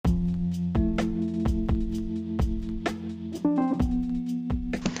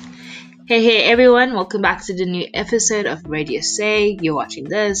Hey everyone, welcome back to the new episode of Radio Say. You're watching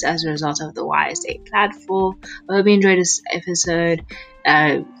this as a result of the YSA platform. I hope you enjoyed this episode.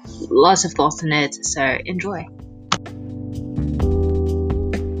 Lots of thoughts in it, so enjoy.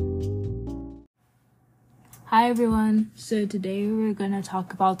 Hi everyone, so today we're going to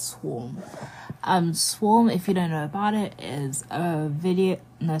talk about Swarm. Swarm, if you don't know about it, is a video,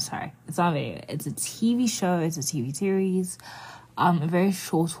 it's not a video, it's a TV show, it's a TV series, a very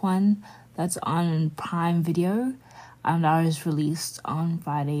short one that's on Prime Video, that was released on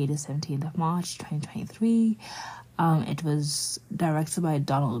Friday the 17th of March 2023. It was directed by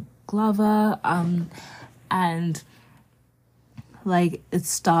Donald Glover, and it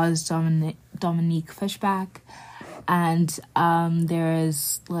stars Dominique Fishback, and there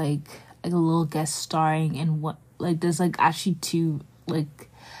is a little guest starring in there's actually two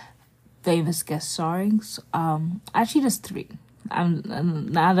famous guest starrings, actually there's three.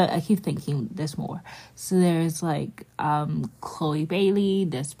 Now that I keep thinking there's more. So there's Chloe Bailey,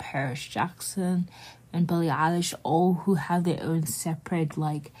 there's Paris Jackson, and Billie Eilish, all who have their own separate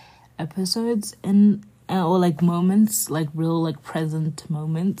episodes or moments, real present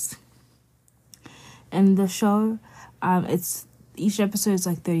moments in the show. It's each episode is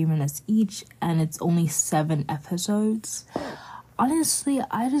 30 minutes each, and it's only 7 episodes. Honestly,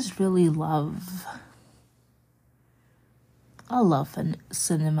 I just really love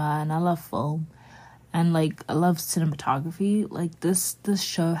cinema, and I love film, and I love cinematography. This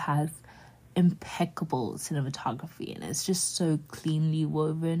show has impeccable cinematography, and it's just so cleanly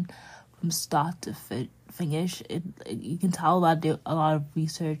woven from start to finish. You can tell that a lot of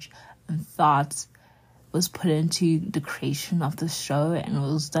research and thoughts was put into the creation of the show, and it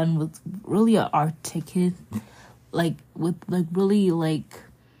was done with really articulate, I'm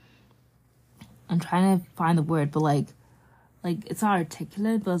trying to find the word, but it's not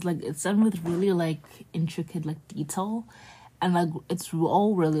articulate, but it's done with really intricate detail, and it's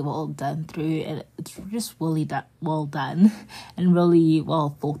all really well done through, and it's just really well done and really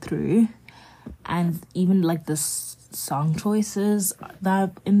well thought through. And even the song choices that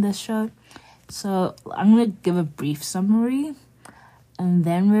are in this show. So I'm gonna give a brief summary, and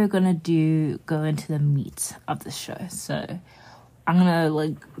then we're gonna go into the meat of the show. So I'm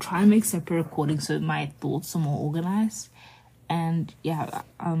gonna try and make separate recordings so my thoughts are more organized. And yeah,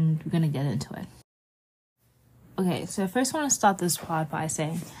 we're gonna get into it. Okay, so first I want to start this part by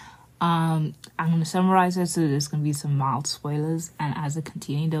saying I'm gonna summarize it, so there's gonna be some mild spoilers, and as I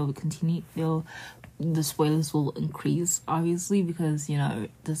continue, the spoilers will increase, obviously, because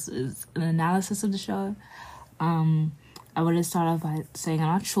this is an analysis of the show. I want to start off by saying I'm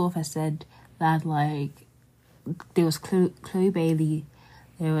not sure if I said that there was Chloe Bailey,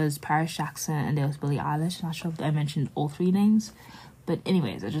 there was Paris Jackson, and there was Billie Eilish. I'm not sure if I mentioned all 3 names. But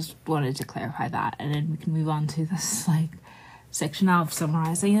anyways, I just wanted to clarify that. And then we can move on to this, section now of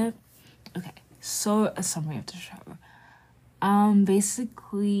summarizing it. Okay, so a summary of the show.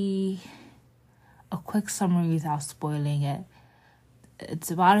 Basically, a quick summary without spoiling it.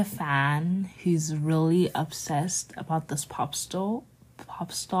 It's about a fan who's really obsessed about this pop star.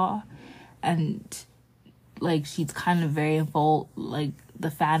 And, she's kind of very involved, the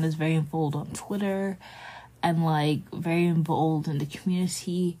fan is very involved on Twitter and very involved in the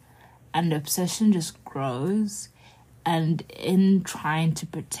community, and the obsession just grows. And in trying to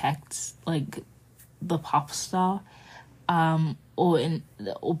protect the pop star, or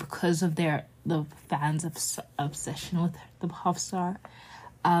because of the fans' obsession with the pop star,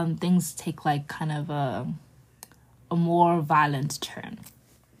 things take kind of a more violent turn.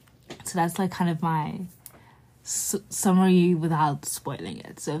 So that's kind of my summary without spoiling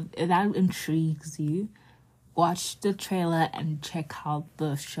it. So if that intrigues you, watch the trailer and check out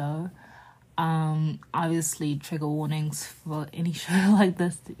the show. Obviously trigger warnings for any show like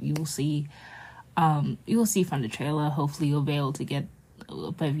this that you will see from the trailer. Hopefully you'll be able to get,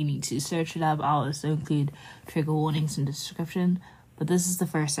 but if you need to search it up, I'll also include trigger warnings in the description. But this is the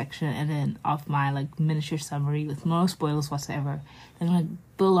first section, and then of my miniature summary with no spoilers whatsoever. I'm gonna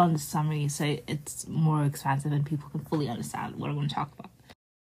build on the summary so it's more expansive and people can fully understand what I'm gonna talk about.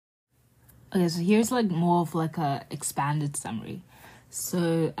 Okay, so here's more of a expanded summary.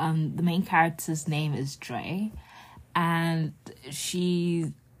 So the main character's name is Dre, and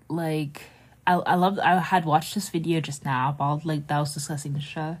she I had watched this video just now about that was discussing the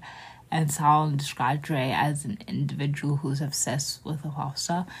show, and someone described Dre as an individual who's obsessed with a pop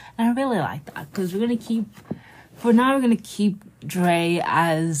star. And I really like that, because we're gonna keep Dre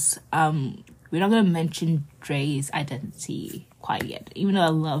as we're not gonna mention Dre's identity quite yet, even though I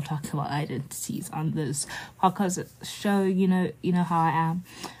love talking about identities on this podcast show. You know how I am.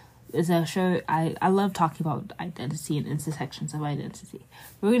 it's a show. I love talking about identity and intersections of identity.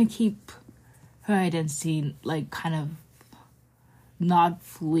 We're gonna keep her identity like kind of not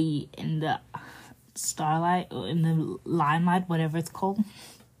fully in the starlight or in the limelight, whatever it's called.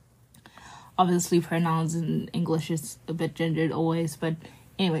 Obviously, pronouns in English is a bit gendered always, but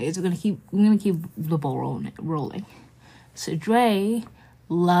anyways, we're gonna keep the ball rolling. So Dre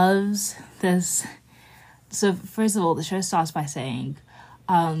loves this. So first of all, the show starts by saying,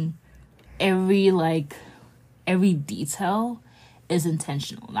 every detail is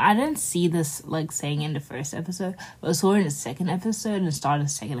intentional. Now, I didn't see this like saying in the first episode, but I saw it in the second episode and the start of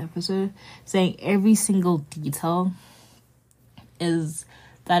the second episode, saying every single detail is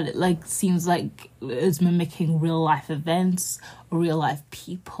that it like seems like is mimicking real life events or real life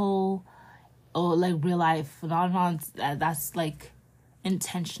people or like real life phenomena that's like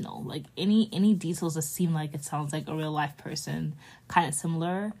intentional. Like any details that seem like it sounds like a real life person, kind of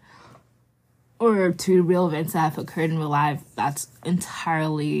similar, or to real events that have occurred in real life, that's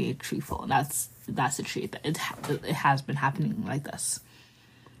entirely truthful. That's the truth. It has been happening like this,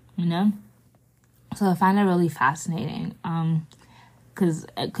 you know. So I find it really fascinating. Because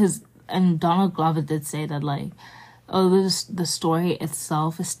and Donald Glover did say that like, the story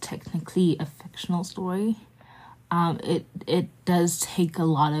itself is technically a fictional story. It does take a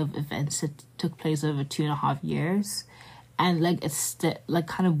lot of events that took place over 2.5 years, and like it's like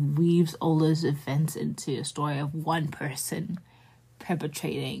kind of weaves all those events into a story of one person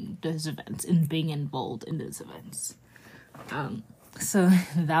perpetrating those events and being involved in those events. So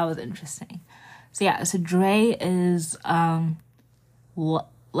that was interesting. So yeah, so Dre is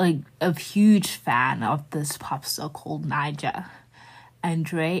like a huge fan of this pop star called Niger, and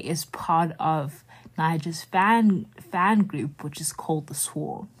Dre is part of Niger's fan group, which is called The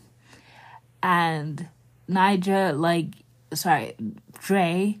Swarm. And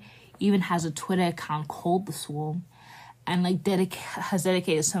Dre even has a Twitter account called The Swarm, and like has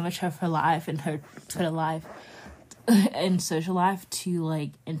dedicated so much of her life and her Twitter life and social life to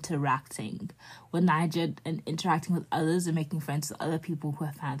like interacting with Niger and interacting with others and making friends with other people who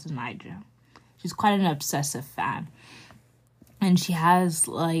are fans of Niger. She's quite an obsessive fan, and she has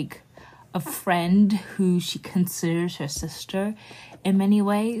like a friend who she considers her sister in many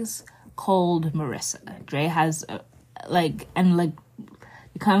ways called Marissa. Dre has you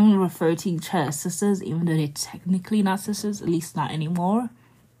can't refer to each other as sisters, even though they're technically not sisters, at least not anymore.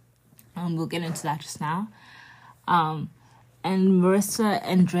 We'll get into that just now. And Marissa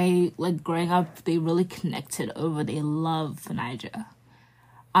and Dre, like growing up, they really connected over their love for Niger.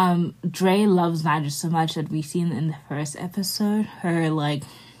 Dre loves Niger so much that we've seen in the first episode her like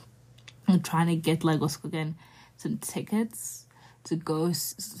trying to get like some tickets to go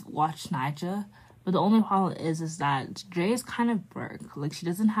watch Niger. But the only problem is that Dre is kind of broke. Like she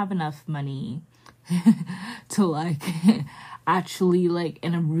doesn't have enough money to like actually like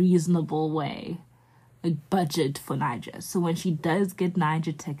in a reasonable way like budget for Niger. So when she does get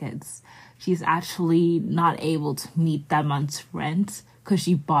Niger tickets, she's actually not able to meet that month's rent because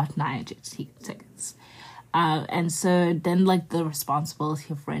she bought Niger tickets. And so then like the responsibility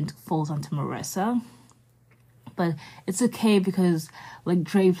of rent falls onto Marissa. But it's okay because like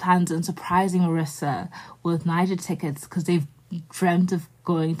Dre plans on surprising Marissa with Niger tickets because they've dreamt of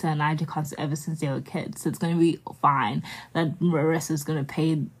going to a Niger concert ever since they were kids. So it's going to be fine that Marissa's going to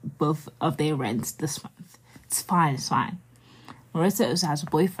pay both of their rents this month. It's fine. Marissa also has a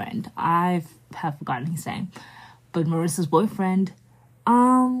boyfriend. I have forgotten his name. But Marissa's boyfriend,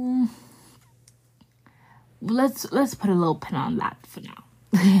 let's put a little pin on that for now.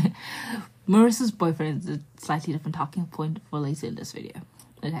 Marissa's boyfriend is a slightly different talking point for later in this video.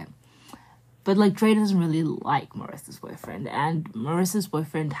 Okay. But like Dre doesn't really like Marissa's boyfriend, and Marissa's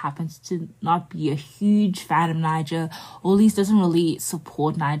boyfriend happens to not be a huge fan of Niger, or at least doesn't really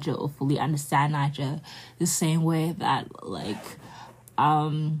support Niger or fully understand Niger the same way that like how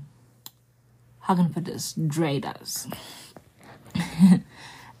can I put this? Dre does.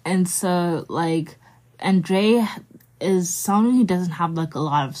 And so like, and Dre is someone who doesn't have like a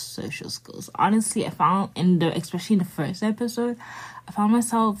lot of social skills. Honestly, I found especially in the first episode, I found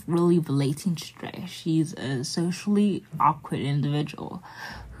myself really relating to Dre. She's a socially awkward individual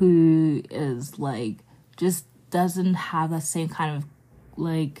who is like just doesn't have that same kind of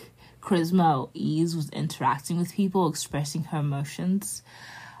like charisma or ease with interacting with people, expressing her emotions.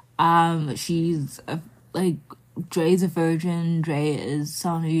 She's like Dre's a virgin. Dre is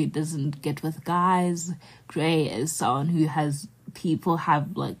someone who doesn't get with guys. Dre is someone who people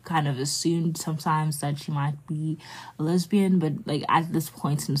have like kind of assumed sometimes that she might be a lesbian, but like at this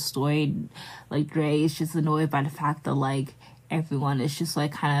point in the story, like Dre is just annoyed by the fact that like everyone is just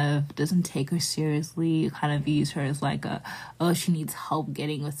like kind of doesn't take her seriously, kind of views her as like she needs help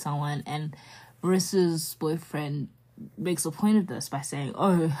getting with someone. And Marissa's boyfriend makes a point of this by saying,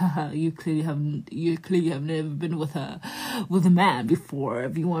 "Oh, you clearly have never been with a man before.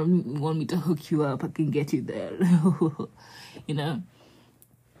 If you want me to hook you up, I can get you there." You know,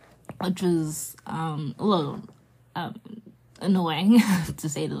 which was a little annoying to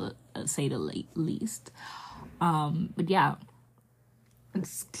say the least. But yeah,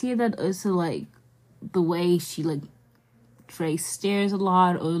 it's clear that also like the way she like Dre stares a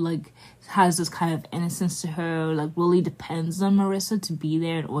lot, or like has this kind of innocence to her, like really depends on Marissa to be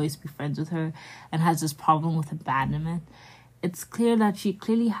there and always be friends with her, and has this problem with abandonment. It's clear that she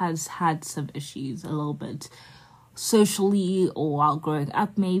clearly has had some issues a little bit socially, or while growing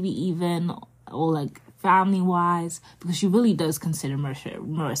up maybe even, or like family wise, because she really does consider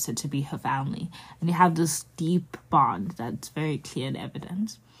Marissa to be her family, and they have this deep bond that's very clear and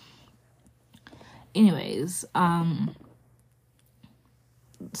evident. Anyways,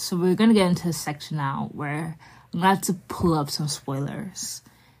 so we're gonna get into a section now where I'm gonna have to pull up some spoilers.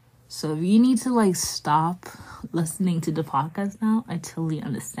 So if you need to like stop listening to the podcast now, I totally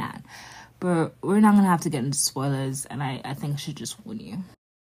understand. But we're not gonna have to get into spoilers, and I think I should just warn you.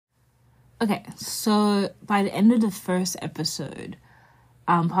 Okay, so by the end of the first episode,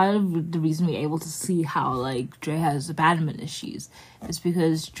 part of the reason we're able to see how like Dre has abandonment issues is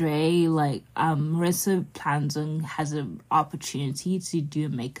because Dre, like Marissa plans on has an opportunity to do a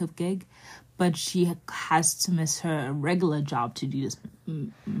makeup gig, but she has to miss her regular job to do this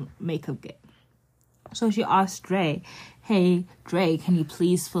makeup gig. So she asked Dre, "Hey Dre, can you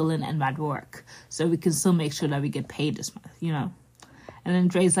please fill in at work so we can still make sure that we get paid this month, you know?" And then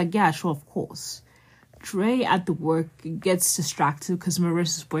Dre's like, "Yeah, sure, of course." Dre at the work gets distracted because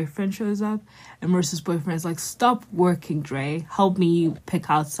Marissa's boyfriend shows up, and Marissa's boyfriend is like, "Stop working, Dre. Help me pick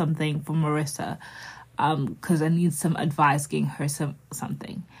out something for Marissa, because I need some advice getting her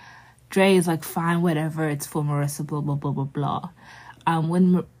something." Dre is like, "Fine, whatever. It's for Marissa." Blah blah blah blah blah.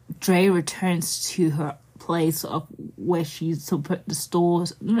 When Dre returns to her place of where she's to put the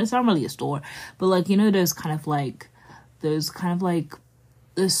stores, it's not really a store, but like, you know, those kind of like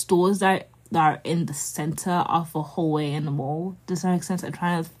the stores that are in the center of a hallway in the mall. Does that make sense? I'm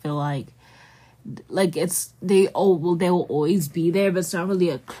trying to feel like it's they will always be there, but it's not really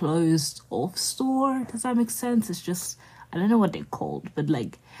a closed off store. Does that make sense? It's just, I don't know what they're called, but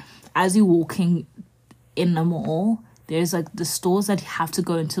like as you're walking in the mall, there's like the stores that you have to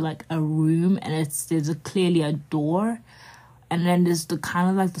go into like a room, and there's clearly a door, and then there's the kind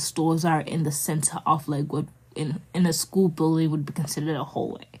of like the stores that are in the center of like what in a school building would be considered a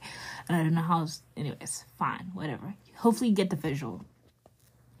hallway. And I don't know how. Anyways, fine, whatever. Hopefully you get the visual.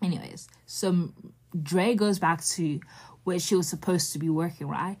 Anyways, so Dre goes back to where she was supposed to be working,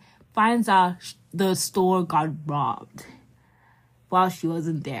 right? Finds out the store got robbed while she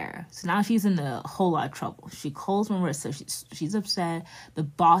wasn't there. So now she's in a whole lot of trouble. She calls Marissa. She's upset. The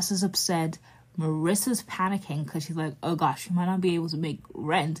boss is upset. Marissa's panicking because she's like, "Oh gosh, she might not be able to make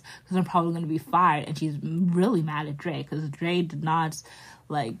rent because I'm probably going to be fired." And she's really mad at Dre because Dre did not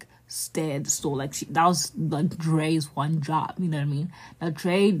like stay at the store. Like that was like Dre's one job, you know what I mean? Now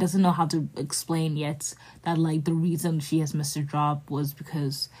Dre doesn't know how to explain yet that like the reason she has missed her job was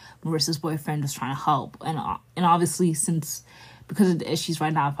because Marissa's boyfriend was trying to help, and obviously since because of the issues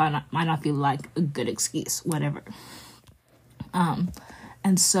right now, might not feel like a good excuse, whatever.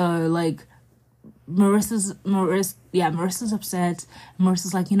 And so like Marissa's upset.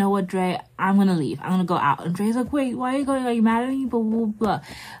 Marissa's like, "You know what, Dre, I'm gonna leave. I'm gonna go out." And Dre's like, "Wait, why are you going? Are you mad at me?" Blah blah blah.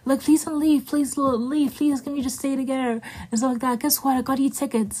 Like, "Please don't leave. Please leave. Please, can we just stay together?" And stuff like that. "Guess what? I got you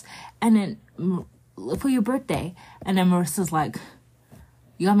tickets, and then for your birthday." And then Marissa's like,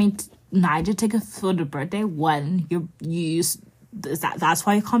 "You got me Niger tickets for the birthday? One, you used. That's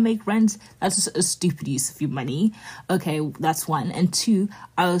why you can't make rent? That's just a stupid use of your money. Okay, that's one. And two,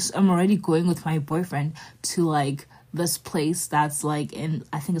 I'm already going with my boyfriend to like this place that's like in,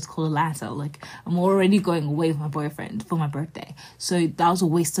 I think it's called Atlanta. Like I'm already going away with my boyfriend for my birthday. So that was a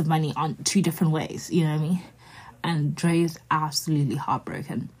waste of money on two different ways, you know what I mean?" And Dre is absolutely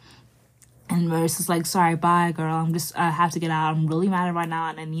heartbroken. And Marissa's like, "Sorry, bye girl. I have to get out. I'm really mad right now,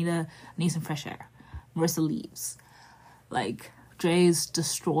 and I need some fresh air." Marissa leaves. Like, Dre's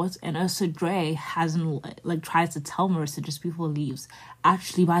distraught, and also Dre hasn't like tries to tell Marissa just before he leaves,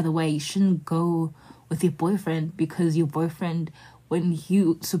 "Actually, by the way, you shouldn't go with your boyfriend because your boyfriend when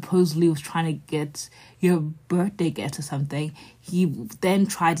he supposedly was trying to get your birthday gift or something, he then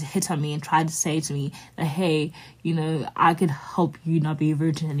tried to hit on me and tried to say to me that, hey, you know, I could help you not be a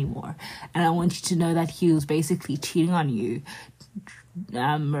virgin anymore. And I want you to know that he was basically cheating on you.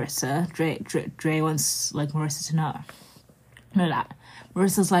 Marissa, Dre wants, like, Marissa to know that.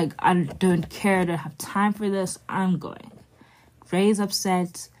 Marissa's like, I don't care, I don't have time for this, I'm going. Dre's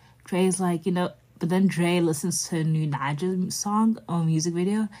upset. Dre's like, you know, but then Dre listens to a new Naja song or music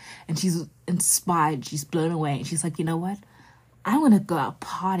video, and she's inspired, she's blown away, and she's like, you know what? I'm gonna go out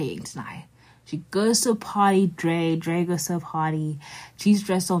partying tonight. She goes to a party, Dre goes to a party. She's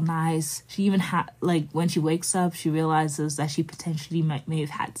dressed all nice. She even like, when she wakes up, she realizes that she potentially may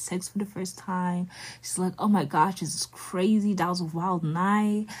have had sex for the first time. She's like, oh my gosh, this is crazy. That was a wild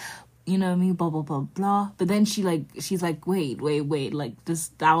night. You know what I mean? Blah, blah, blah, blah. But then she's like, wait. Like,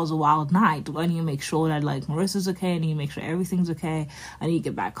 that was a wild night. I need to make sure that, like, Marissa's okay. I need to make sure everything's okay. I need to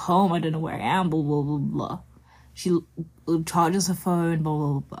get back home. I don't know where I am. Blah, blah, blah, blah. She charges her phone, blah,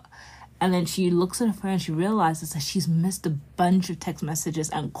 blah, blah, blah. And then she looks at her phone and she realizes that she's missed a bunch of text messages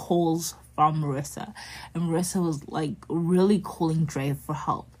and calls from Marissa. And Marissa was, like, really calling Dre for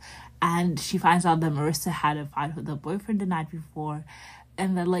help. And she finds out that Marissa had a fight with her boyfriend the night before.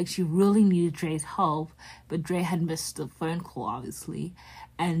 And that, like, she really needed Dre's help. But Dre had missed the phone call, obviously.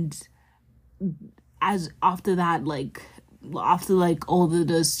 And after all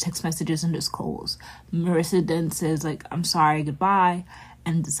those text messages and those calls, Marissa then says, like, I'm sorry, goodbye,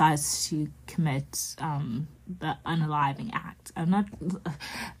 and decides to commit the unaliving act.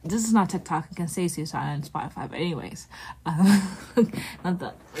 This is not TikTok, I can say suicide on Spotify, but anyways. I'm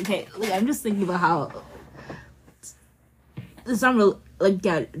just thinking about how it's not real, like,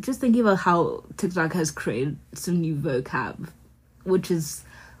 yeah, just thinking about how TikTok has created some new vocab, which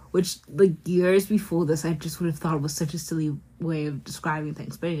like years before this I just would have thought was such a silly way of describing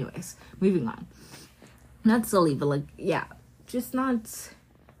things. But anyways, moving on. Not silly, but, like, yeah, just not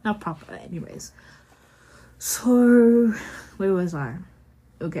proper. Anyways, so where was I?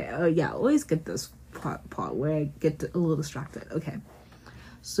 Okay, yeah, I always get this part where I get a little distracted. Okay,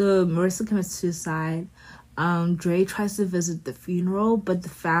 so Marissa commits suicide. Dre tries to visit the funeral, but the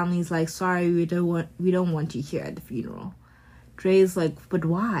family's like, sorry, we don't want you here at the funeral. Dre's like, but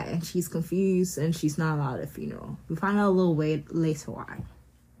why? And she's confused, and she's not allowed at the funeral. We find out a little later why.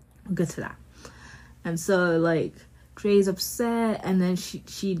 We'll get to that. And so, like, Dre's upset, and then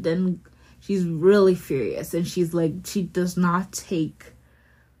she's really furious, and she's like, she does not take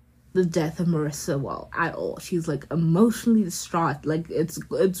the death of Marissa well at all. She's, like, emotionally distraught. Like,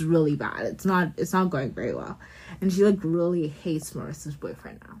 it's really bad. It's not going very well, and she, like, really hates Marissa's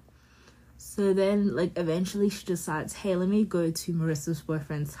boyfriend now. So then, like, eventually she decides, hey, let me go to Marissa's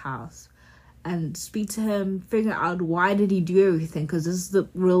boyfriend's house and speak to him, figure out why did he do everything, because this is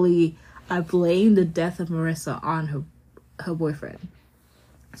I blame the death of Marissa on her boyfriend.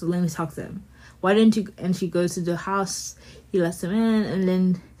 So let me talk to him. Why didn't you? And she goes to the house. He lets him in, and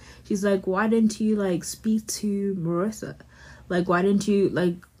then she's like, why didn't you, like, speak to Marissa? Like, why didn't you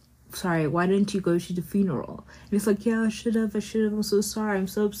go to the funeral? And he's like, yeah, I should have. I'm so sorry. I'm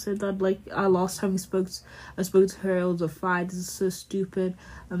so upset that, like, last time I spoke to her, it was a fight. This is so stupid.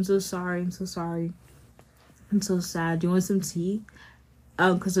 I'm so sorry. I'm so sad. Do you want some tea?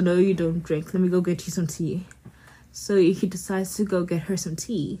 Because I know you don't drink. Let me go get you some tea. So he decides to go get her some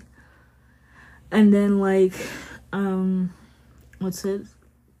tea. And then, like, what's it?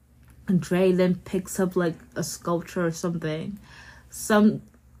 And Dre then picks up, like, a sculpture or something. Some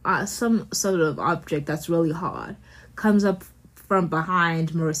sort of object that's really hard. Comes up from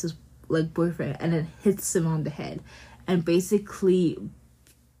behind Marissa's, like, boyfriend and then hits him on the head. And basically,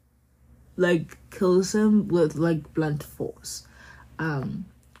 like, kills him with, like, blunt force.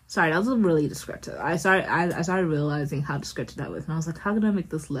 Sorry, that was really descriptive. I started realizing how descriptive that was, and I was like, how can I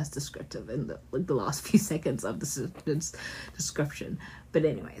make this less descriptive in the last few seconds of this description? But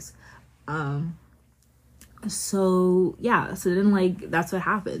anyways, so yeah, so then, like, that's what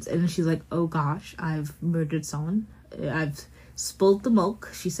happens, and then she's like, oh gosh, I've murdered someone. I've spilled the milk,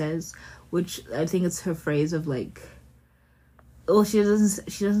 she says, which I think it's her phrase of, like, well, she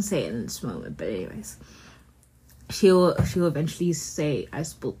doesn't say it in this moment, but anyways. She'll eventually say, I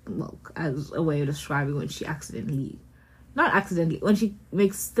spilled the milk, as a way of describing when she when she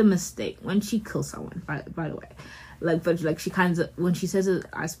makes the mistake, when she kills someone, by the way. Like, but, like, she kind of, when she says it,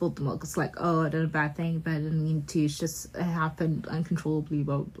 I spilled the milk, it's like, oh, I did a bad thing, but I didn't mean to, it happened uncontrollably,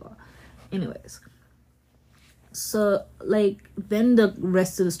 blah, blah, blah. Anyways. So, like, then the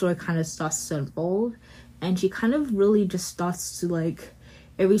rest of the story kind of starts to unfold, and she kind of really just starts to, like,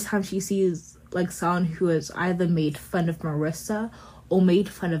 every time she sees like someone who has either made fun of Marissa or made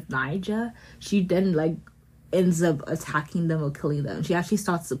fun of Niger, she then like ends up attacking them or killing them. She actually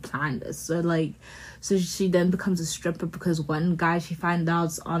starts to plan this. So she then becomes a stripper because one guy she finds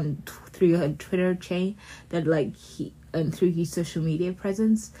out through her Twitter chain that like he and through his social media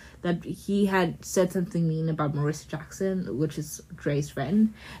presence that he had said something mean about Marissa Jackson, which is Dre's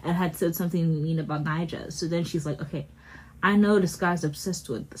friend, and had said something mean about Niger. So then she's like, okay, I know this guy's obsessed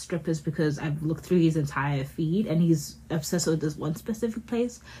with the strippers because I've looked through his entire feed and he's obsessed with this one specific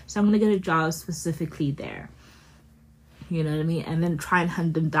place. So I'm going to get a job specifically there. You know what I mean? And then try and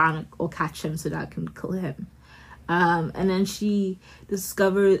hunt him down or catch him so that I can kill him. And then she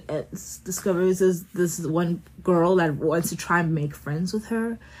discovers this one girl that wants to try and make friends with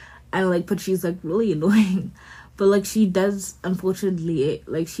her. And like, but she's like really annoying. But like she does, unfortunately,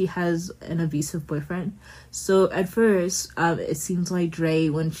 like she has an abusive boyfriend. So at first, it seems like Dre,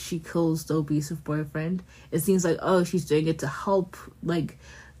 when she kills the abusive boyfriend, it seems like, oh, she's doing it to help like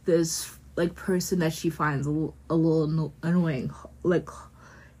this like person that she finds a little annoying, like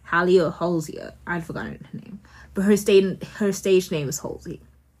Hallie or Halsey. I'd forgotten her name, but her stage name is Halsey.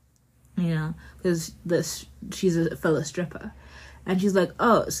 You know, because she's a fellow stripper. And she's like,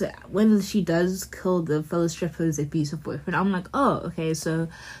 oh, so when she does kill the fellow stripper's abusive boyfriend, I'm like, oh, okay, so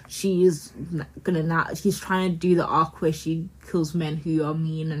she's trying to do the arc where she kills men who are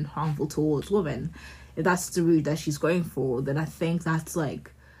mean and harmful towards women. If that's the route that she's going for, then I think that's,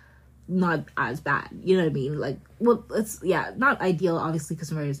 like, not as bad. You know what I mean? Like, well, it's, yeah, not ideal, obviously,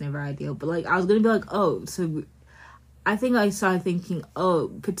 because murder is never ideal. But, like, I was going to be like, oh, so I think I started thinking,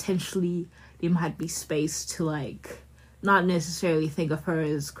 oh, potentially there might be space to, like, not necessarily think of her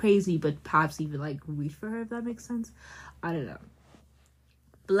as crazy, but perhaps even, like, root for her, if that makes sense. I don't know.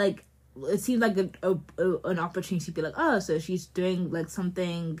 But, like, it seemed like an opportunity to be like, oh, so she's doing, like,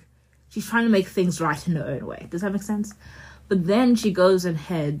 something... She's trying to make things right in her own way. Does that make sense? But then she goes and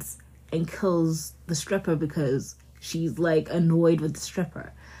heads and kills the stripper because she's, like, annoyed with the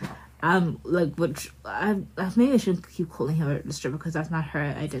stripper. Which maybe I shouldn't keep calling her the stripper because that's not her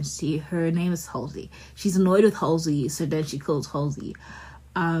identity. Her name is Halsey. She's annoyed with Halsey, so then she kills Halsey,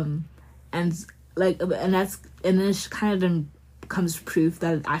 and then she kind of then becomes proof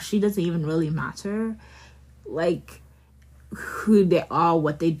that it actually doesn't even really matter, like, who they are,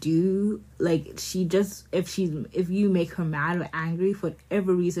 what they do. Like, she just, if you make her mad or angry for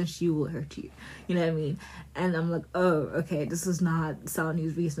whatever reason, she will hurt you. You know what I mean? And I'm like, oh, okay, this is not someone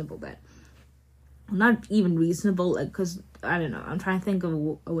who's reasonable then. Not even reasonable, like, because, I don't know, I'm trying to think of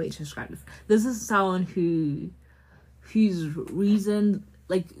a way to describe this. This is someone whose reason,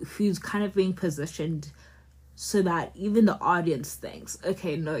 like, who's kind of being positioned so that even the audience thinks,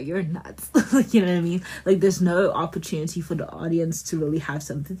 okay, no, you're nuts. Like, you know what I mean? Like, there's no opportunity for the audience to really have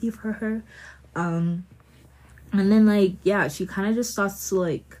sympathy for her. And then, like, yeah, she kind of just starts to,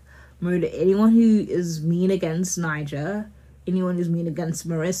 like, murder anyone who is mean against Niger, anyone who's mean against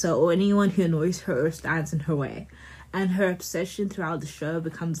Marissa, or anyone who annoys her or stands in her way. And her obsession throughout the show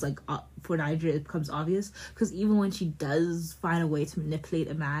becomes, like, for Niger, it becomes obvious. Because even when she does find a way to manipulate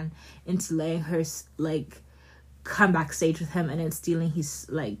a man into letting her, like, come backstage with him and then stealing his,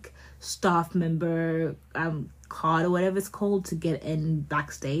 like, staff member card or whatever it's called to get in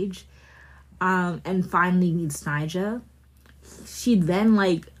backstage, and finally meets Niger, she then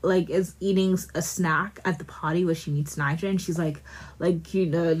like is eating a snack at the party where she meets Niger, and she's like, you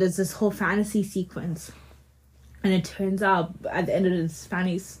know, there's this whole fantasy sequence, and it turns out at the end of this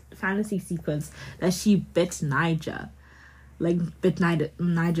fantasy sequence that she bit Niger, like bit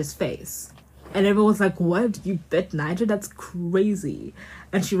Niger's face. And everyone's like, what? You bit Niger? That's crazy.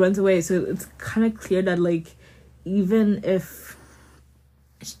 And she runs away. So it's kind of clear that, like, even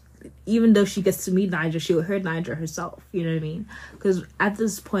though she gets to meet Niger, she'll hurt Niger herself. You know what I mean? Because at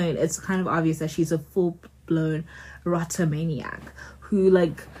this point, it's kind of obvious that she's a full-blown erotomaniac who,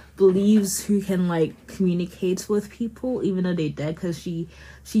 like, believes who can, like, communicate with people even though they're dead, because she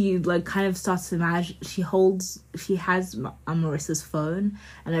like kind of starts to imagine she has Marissa's phone,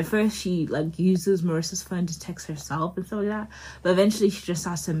 and at first she like uses Marissa's phone to text herself and stuff like that, but eventually she just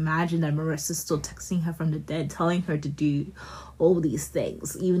starts to imagine that Marissa's still texting her from the dead, telling her to do all these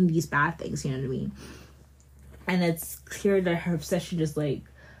things, even these bad things, you know what I mean? And it's clear that her obsession just like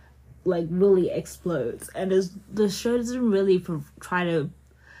really explodes, and the show doesn't really try to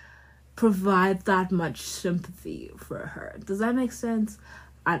provide that much sympathy for her. Does that make sense?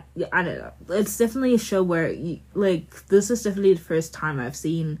 I don't know. It's definitely a show where, this is definitely the first time I've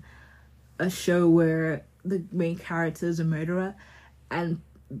seen a show where the main character is a murderer, and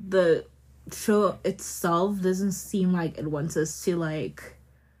the show itself doesn't seem like it wants us to, like,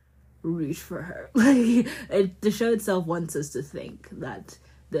 reach for her. Like, the show itself wants us to think that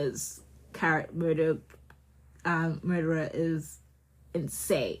this murderer is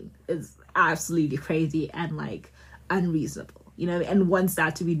insane, is absolutely crazy and like unreasonable, you know, and wants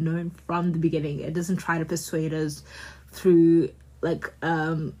that to be known from the beginning. It doesn't try to persuade us through like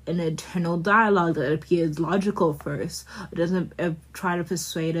an internal dialogue that appears logical first. It doesn't try to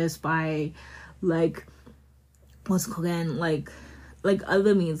persuade us by like what's called again, like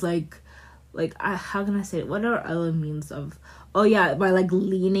other means, how can I say it? What are other means of, oh yeah, by like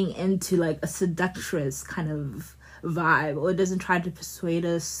leaning into like a seductress kind of vibe. Or it doesn't try to persuade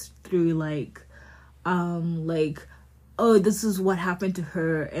us through like oh, this is what happened to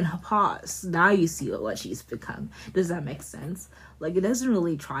her in her past, now you see what she's become. Does that make sense? Like, it doesn't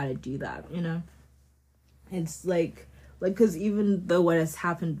really try to do that, you know. It's like because even though what has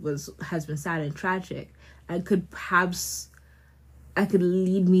happened has been sad and tragic, I could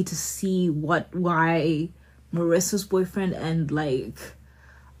lead me to see why Marissa's boyfriend and like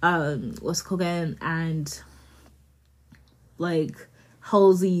what's called again, and like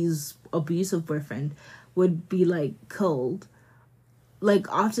Halsey's abusive boyfriend would be like killed. Like,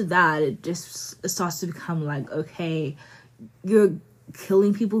 after that, it starts to become like, okay, you're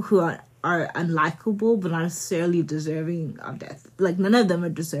killing people who are unlikable but not necessarily deserving of death. Like, none of them are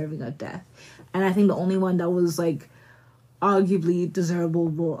deserving of death. And I think the only one that was like arguably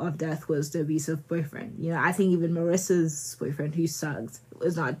deservable of death was the abusive boyfriend. You know, I think even Marissa's boyfriend, who sucks,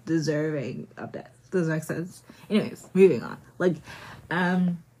 was not deserving of death. Does that make sense? Anyways, moving on. Like,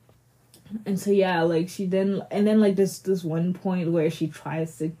 and so yeah, like then like this one point where she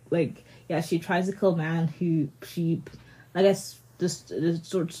tries to kill a man who she, I guess this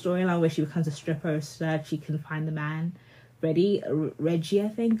sort of storyline where she becomes a stripper so that she can find the man, Reggie, I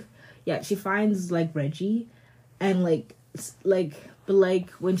think. Yeah, she finds like Reggie, and but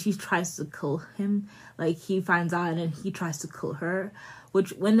when she tries to kill him, like he finds out and then he tries to kill her.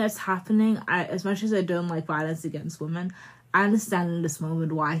 Which, when that's happening, as much as I don't like violence against women, I understand in this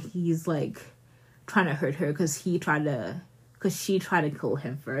moment why he's like trying to hurt her, because she tried to kill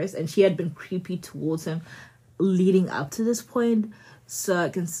him first, and she had been creepy towards him leading up to this point.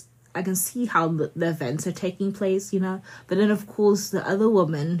 So I can see how the events are taking place, you know. But then of course the other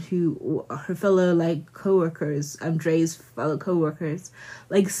woman, who her fellow like co-workers, Dre's fellow co-workers,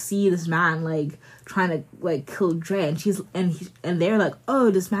 like see this man like trying to like kill Dre, and they're like, oh,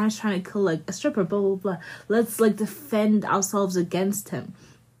 this man is trying to kill like a stripper, blah blah blah. Let's like defend ourselves against him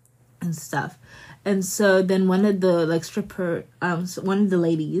and stuff. And so then one of the like one of the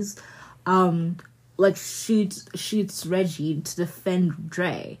ladies like shoots Reggie to defend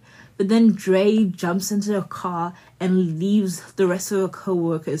Dre. But then Dre jumps into a car and leaves the rest of her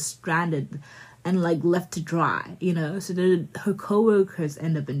co-workers stranded and like left to dry, you know. So then her co-workers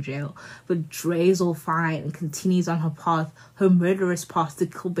end up in jail, but Dre's all fine and continues on her murderous path to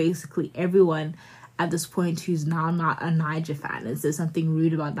kill basically everyone at this point who's now not a Niger fan and says something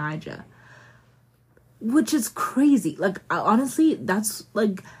rude about Niger. Which is crazy. Like, honestly, that's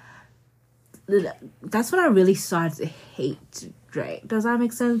when I really started to hate Dre. Does that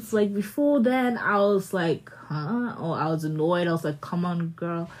make sense? Like, before then, I was like, huh? Or I was annoyed. I was like, come on,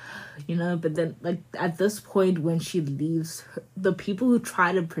 girl. You know? But then, like, at this point, when she leaves, the people who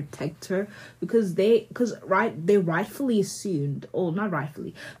try to protect her, they rightfully assumed, or not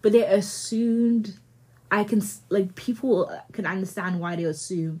rightfully, but they assumed, people can understand why they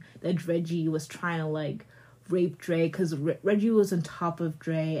assume that Reggie was trying to, like, rape Dre, because Reggie was on top of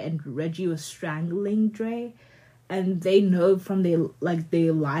Dre and Reggie was strangling Dre, and they know from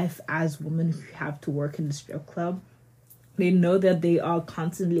their life as women who have to work in the strip club, they know that they are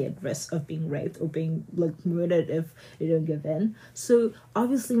constantly at risk of being raped or being like murdered if they don't give in. So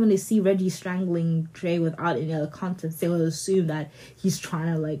obviously when they see Reggie strangling Dre without any other context, they will assume that he's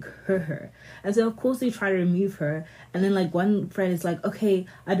trying to like hurt her. And so of course they try to remove her, and then like one friend is like, okay,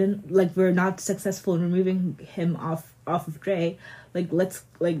 we're not successful in removing him off of Dre, like let's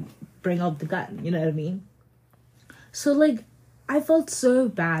like bring up the gun, you know what I mean? So like I felt so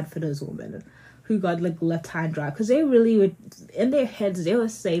bad for those women who got like left high and dry, because they really were, in their heads, they were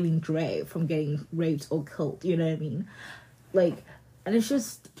saving Dre from getting raped or killed, you know what I mean? Like, and it's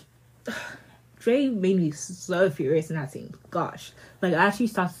just, Dre made me so furious in that scene. Gosh, like I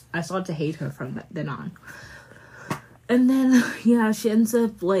started to hate her from then on. And then yeah, she ends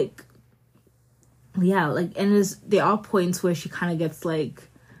up like, yeah, like, and there are points where she kind of gets like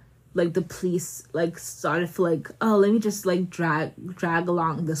the police like started for like, oh, let me just like drag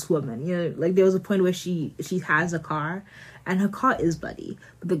along this woman, you know. Like there was a point where she has a car and her car is bloody,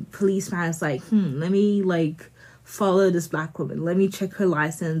 but the policeman is like, let me like follow this black woman. Let me check her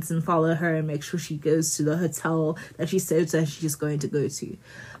license and follow her and make sure she goes to the hotel that she says that she's going to go to.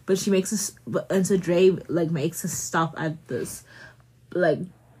 But she makes us, and so Dre like makes us stop at this, like,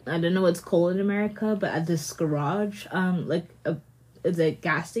 I don't know what it's called in America, but at this garage, like is it a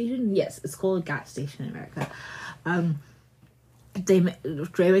gas station? Yes, it's called a gas station in America.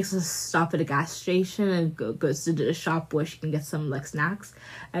 Dre makes us stop at a gas station and goes to the shop where she can get some like snacks,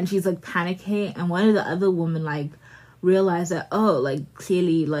 and she's like panicking, and one of the other women like realize that, oh, like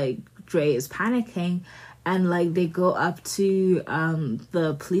clearly like Dre is panicking, and like they go up to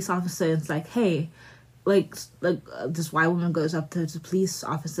the police officer and it's like, hey, like this white woman goes up to the police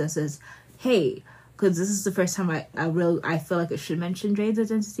officer and says, hey, because this is the first time I feel like I should mention Dre's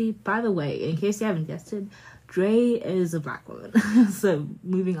identity. By the way, in case you haven't guessed it, Dre is a black woman. So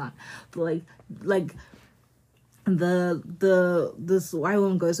moving on, but like this white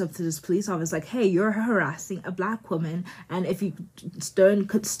woman goes up to this police officer like, hey, you're harassing a black woman, and if you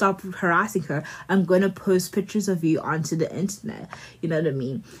don't stop harassing her, I'm gonna post pictures of you onto the internet. You know what I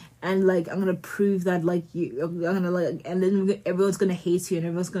mean? And like I'm gonna prove that like I'm gonna like, and then everyone's gonna hate you and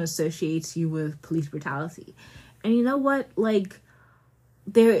everyone's gonna associate you with police brutality. And you know what? Like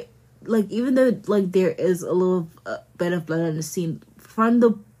there, like even though like there is a little bit of blood on the scene from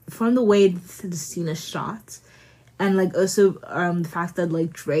the way the scene is shot, and like also the fact that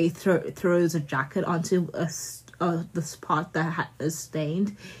like Dre throws a jacket onto the spot that is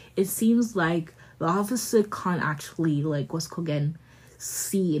stained, it seems like the officer can't actually like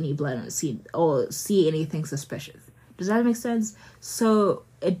see any blood on the scene or see anything suspicious. Does that make sense? So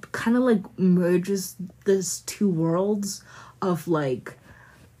it kind of like merges these two worlds of like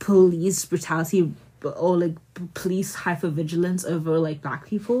police brutality or like police hypervigilance over like black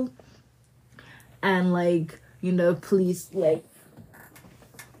people, and like, you know, police like,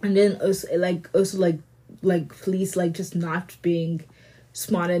 and then also police like just not being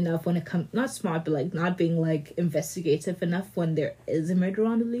smart enough when it comes, not smart, but like not being like investigative enough when there is a murder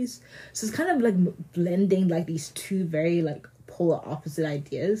on the loose. So it's kind of like blending like these two very like polar opposite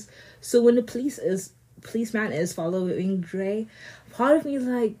ideas. So when the policeman is following Dre, part of me is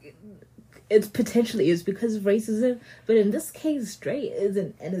like, it potentially is because of racism, but in this case, Dre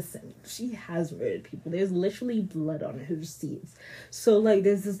isn't innocent. She has murdered people. There's literally blood on her seats. So, like,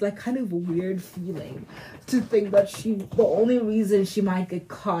 there's this, like, kind of weird feeling to think that the only reason she might get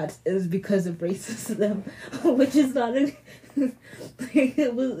caught is because of racism, which is not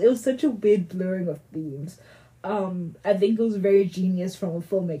it was such a weird blurring of themes. I think it was very genius from a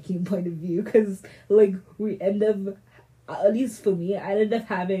filmmaking point of view, because, like, we end up, at least for me, I ended up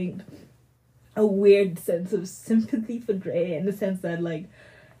having a weird sense of sympathy for Dre, in the sense that like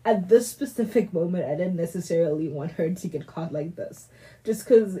at this specific moment I didn't necessarily want her to get caught like this, just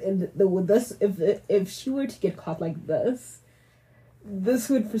because if she were to get caught like this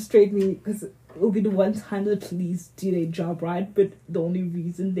would frustrate me, because it would be the one time the police do their job right, but the only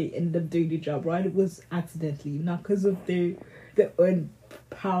reason they ended up doing their job right was accidentally, not because of their own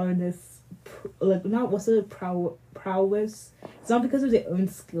prowess. Like, not what's it, prowess. It's not because of their own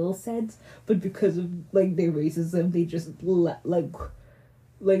skill sets, but because of like their racism. They just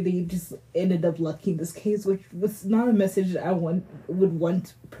they just ended up lucky in this case, which was not a message I would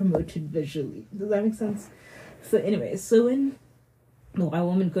want promoted visually. Does that make sense? So anyway, so when the white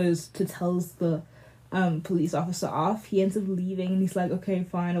woman goes to tells the police officer off, he ends up leaving, and he's like, okay,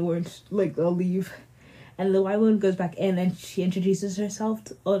 fine, I'll leave. And the white woman goes back in and she introduces herself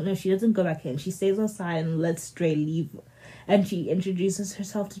no, she doesn't go back in. She stays outside and lets Dre leave. And she introduces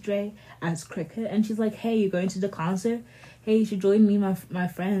herself to Dre as Cricket. And she's like, hey, you're going to the concert? Hey, you should join me, my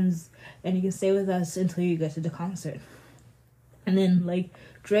friends. And you can stay with us until you get to the concert. And then, like,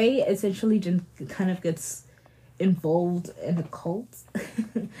 Dre essentially just kind of gets involved in a cult.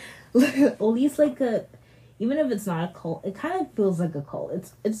 At least, like, even if it's not a cult, it kind of feels like a cult.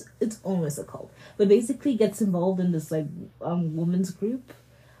 It's almost a cult. But basically gets involved in this like women's group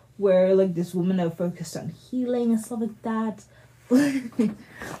where like this women are focused on healing and stuff like that.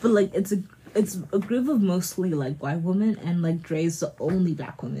 But like it's a group of mostly like white women, and like Dre's the only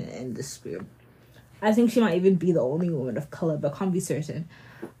black woman in this group. I think she might even be the only woman of color, but can't be certain.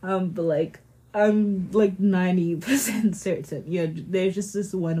 But like I'm like 90% certain. Yeah, there's just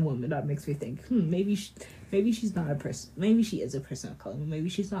this one woman that makes me think, maybe she's not a person. Maybe she is a person of color, but maybe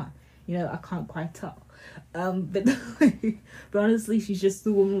she's not. You know, I can't quite tell. But honestly, she's just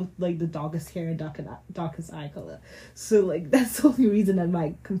the woman with like the darkest hair and darkest eye color. So like that's the only reason that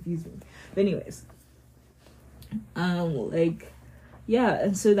might confuse me. But anyways, yeah,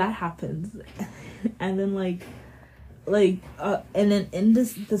 and so that happens, and then and then in the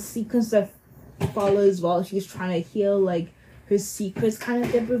sequence of follows while she's trying to heal, like, her secrets kind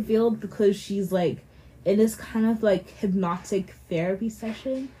of get revealed because she's, like, in this kind of, like, hypnotic therapy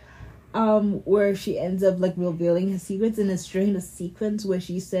session, where she ends up, like, revealing her secrets, and it's during the sequence where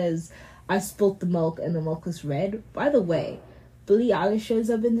she says, I spilt the milk and the milk was red. By the way, Billie Eilish shows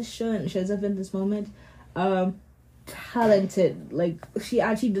up in this show and shows up in this moment. Talented. Like, she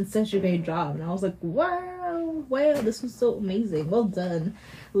actually did such a great job, and I was like, wow, this was so amazing. Well done.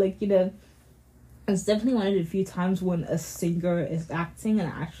 Like, you know, it's definitely one of the few times when a singer is acting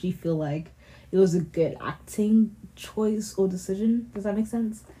and I actually feel like it was a good acting choice or decision. Does that make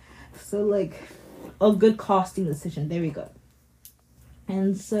sense? So, like, a good casting decision. There we go.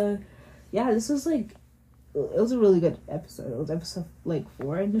 And so, yeah, this was, like, it was a really good episode. It was episode, like,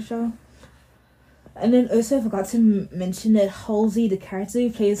 4 in the show. And then also I forgot to mention that Halsey, the character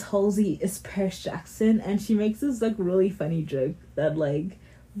who plays Halsey, is Paris Jackson. And she makes this, like, really funny joke that, like,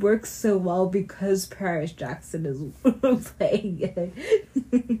 works so well because Paris Jackson is playing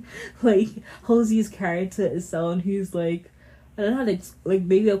it. Like, Halsey's character is someone who's, like, I don't know how to, like,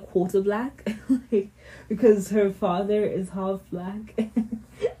 maybe a quarter black. Like, because her father is half black.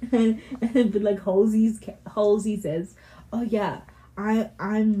 But, like, Halsey says, oh yeah,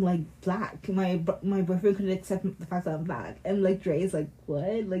 I'm like black. My boyfriend couldn't accept the fact that I'm black. And, like, Dre's like,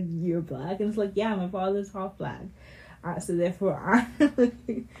 what? Like, you're black? And it's like, yeah, my father's half black. So therefore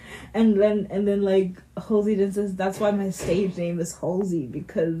and then like Halsey then says, that's why my stage name is Halsey,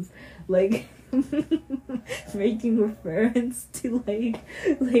 because, like, making reference to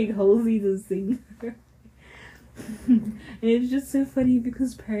like Halsey the singer. And it's just so funny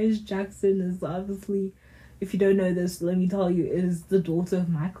because Paris Jackson is obviously, if you don't know this, let me tell you, is the daughter of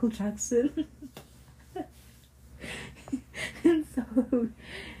Michael Jackson. And so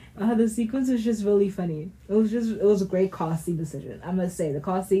the sequence was just really funny. It was a great casting decision. I must say, the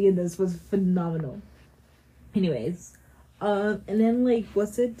casting in this was phenomenal. Anyways, and then, like,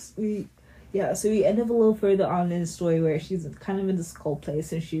 so we end up a little further on in the story where she's kind of in this cult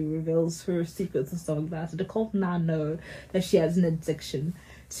place and she reveals her secrets and stuff like that. So the cult now know that she has an addiction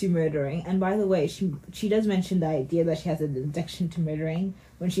to murdering. And by the way, she does mention the idea that she has an addiction to murdering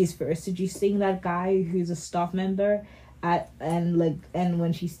when she's first seducing that guy who's a staff member and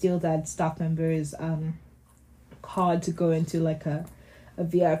when she steals that staff member's card to go into, like, a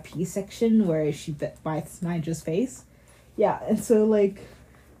VIP section where she bites Nigel's face. Yeah, and so like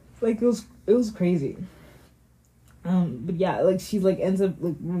it was crazy. But yeah, like, she, like, ends up,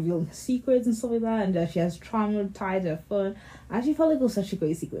 like, revealing her secrets and stuff like that, and that she has trauma tied to her phone. I actually felt like it was such a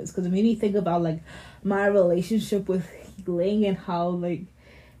great sequence because it made me think about, like, my relationship with healing and how, like,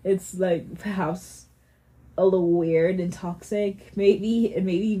 it's, like, perhaps a little weird and toxic, maybe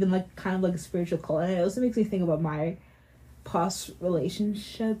even, like, kind of like a spiritual cult. And it also makes me think about my past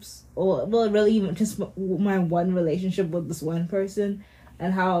relationships, or, well, really even just my one relationship with this one person,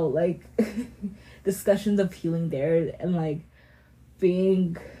 and how, like, discussions of healing there, and, like,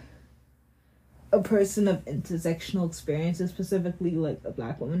 being a person of intersectional experiences, specifically, like, a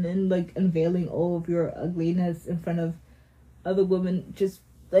black woman, and, like, unveiling all of your ugliness in front of other women, just,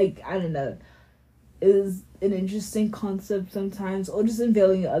 like, I don't know, is an interesting concept sometimes, or just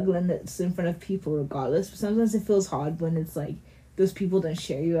unveiling your ugliness in front of people regardless. But sometimes it feels hard when it's like those people don't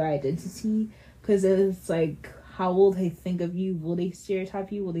share your identity, because it's like, how will they think of you? Will they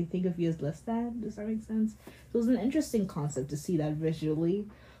stereotype you? Will they think of you as less than? Does that make sense? So it was an interesting concept to see that visually,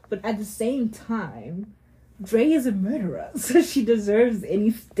 but at the same time, Dre is a murderer, so she deserves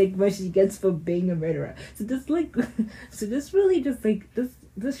any stigma she gets for being a murderer. So this, like, really just, like,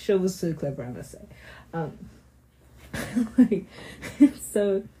 this show was so clever, I must say. Like,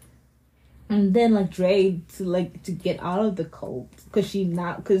 so, and then, like, Dre, to get out of the cult,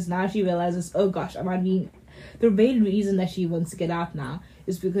 because now she realizes, oh gosh, I mean, the main reason that she wants to get out now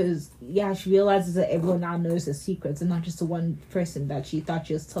is because, yeah, she realizes that everyone now knows her secrets, and not just the one person that she thought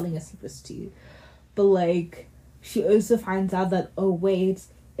she was telling her secrets to. But, like, she also finds out that, oh wait,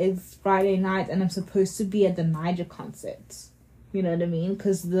 it's Friday night and I'm supposed to be at the Niger concert. You know what I mean?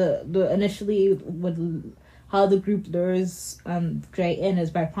 Because the initially, how the group lures Dre in is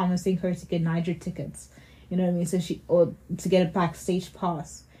by promising her to get Niger tickets. You know what I mean? So or to get a backstage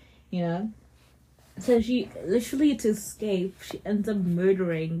pass, you know? So she, literally, to escape, she ends up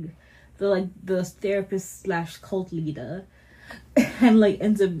murdering the therapist / cult leader, and, like,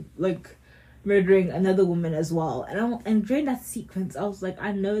 ends up, like, murdering another woman as well. And during that sequence, I was like,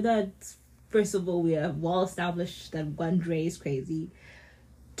 I know that, first of all, we have well established that one, Dre is crazy.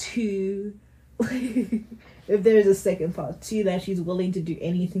 2, if there's a second part, 2, that she's willing to do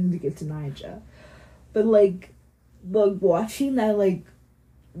anything to get to Niger. But, like watching that, like,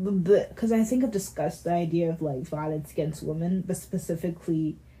 because I think I've discussed the idea of like violence against women, but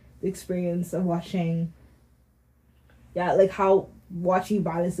specifically the experience of watching, like how watching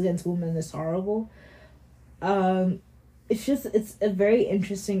violence against women is horrible. It's a very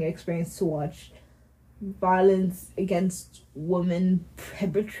interesting experience to watch violence against women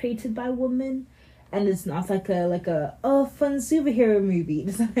perpetrated by women, and it's not like a fun superhero movie.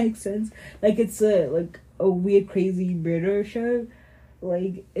 Does that make sense? Like it's a weird crazy murder show.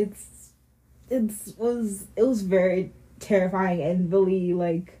 Like it was very terrifying and really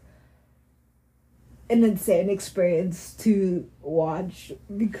like an insane experience to watch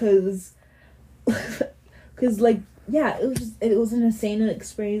because like it was an insane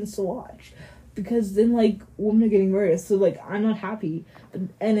experience to watch because then like women are getting murdered, so like I'm not happy, but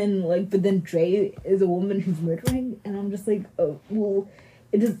then Dre is a woman who's murdering, and I'm just like, oh well,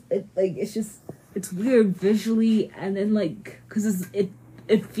 it's weird visually, and then like because it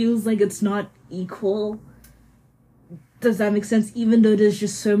feels like it's not equal. Does that make sense? Even though there's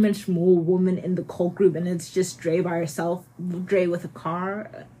just so much more women in the cult group, and it's just Dre by herself, Dre with a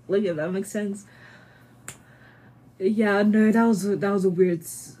car. Like, if that makes sense. Yeah, no, that was a weird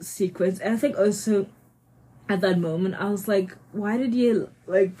sequence, and I think also at that moment I was like, why did you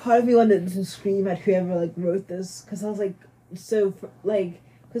like? Part of me wanted to scream at whoever like wrote this, because I was like, so like,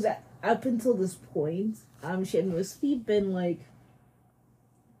 because up until this point, she had mostly been like,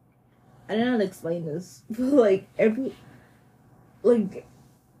 I don't know how to explain this, but like I'm trying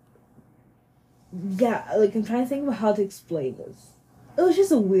to think about how to explain this. It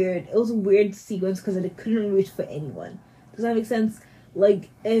was a weird sequence because it couldn't reach for anyone. Does that make sense? Like,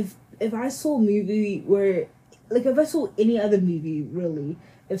 if I saw a movie where, like, if I saw any other movie, really,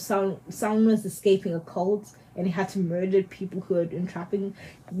 if someone was escaping a cult and he had to murder people who had been trapping,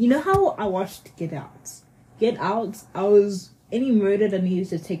 you know how I watched Get Out? Get Out, any murder that needed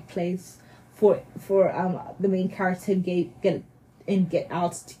to take place for the main character get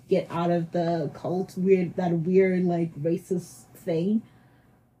out to get out of the cult, weird like racist thing.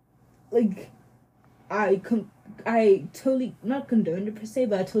 Like, I totally not condoned it per se,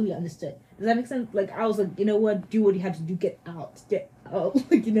 but I totally understood. Does that make sense? Like, I was like, you know what, do what you had to do, get out. Like,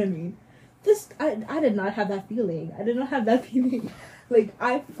 you know what I mean? I did not have that feeling. Like,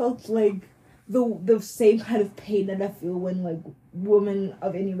 I felt like the same kind of pain that I feel when like women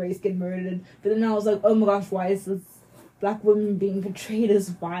of any race get murdered. But then I was like, oh my gosh, why is this black women being portrayed as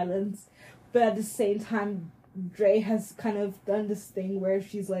violence? But at the same time, Dre has kind of done this thing where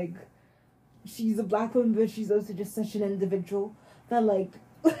she's like, she's a black woman, but she's also just such an individual that like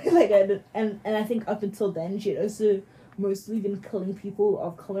and I think up until then she had also mostly been killing people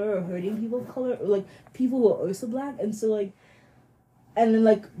of color or hurting people of color, or like people who are also black. And so like, and then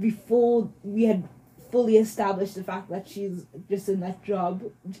like before we had fully established the fact that she's just in that job,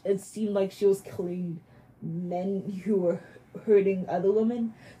 it seemed like she was killing men who were hurting other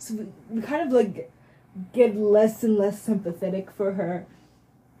women. So we kind of like get less and less sympathetic for her.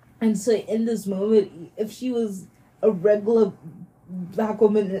 And so in this moment, if she was a regular black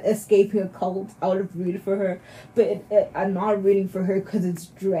woman escaping a cult, I would have rooted for her. But I'm not rooting for her because it's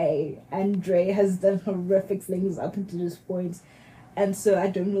Dre, and Dre has done horrific things up until this point. And so I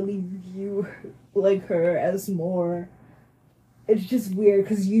don't really view like her as more. It's just weird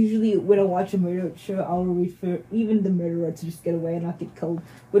because usually when I watch a murder show, I'll root for even the murderer to just get away and not get killed,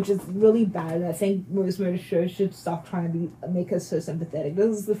 which is really bad. And I think most murder shows should stop trying to make us so sympathetic.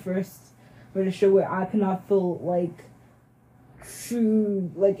 This is the first murder show where I cannot feel like true,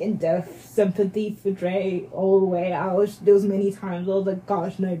 like in-depth sympathy for Dre all the way. There was many times I was like,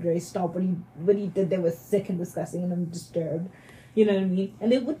 gosh, no, Dre, stop. What he did there was sick and disgusting, and I'm disturbed. You know what I mean?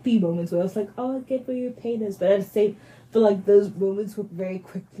 And there would be moments where I was like, oh, I get where your pain is, but at the same, but like those moments were very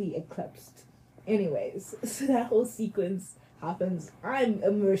quickly eclipsed. Anyways, so that whole sequence happens. I'm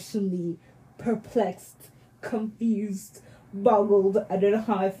emotionally perplexed, confused, boggled. I don't know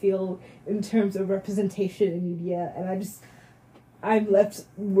how I feel in terms of representation in media, and I'm left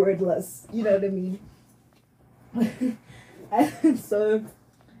wordless. You know what I mean? And so,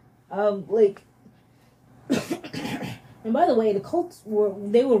 like. And by the way, the cults were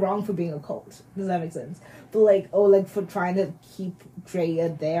wrong for being a cult. Does that make sense? But like for trying to keep Drea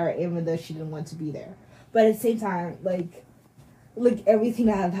there even though she didn't want to be there. But at the same time, like everything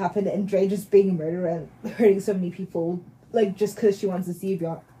that had happened and Dre just being a murderer and hurting so many people, like just because she wants to see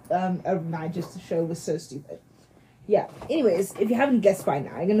beyond night just to show was so stupid. Yeah. Anyways, if you haven't guessed by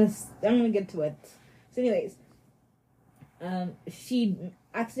now, I'm gonna get to it. So anyways, she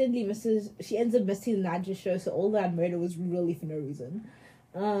ends up missing the Nadja show, so all that murder was really for no reason.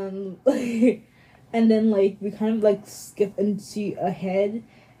 And then like we kind of like skip into ahead,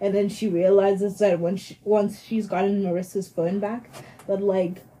 and then she realizes that once she's gotten Marissa's phone back, that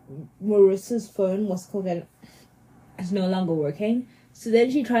like Marissa's phone is no longer working. So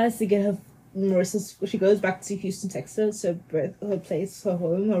then she tries to get she goes back to Houston, Texas, her place, her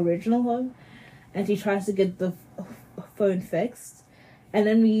home, her original home, and she tries to get the phone fixed. And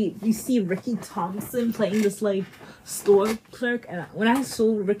then we see Ricky Thompson playing this like store clerk, and when I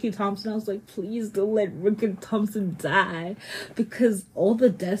saw Ricky Thompson, I was like, please don't let Ricky Thompson die, because all the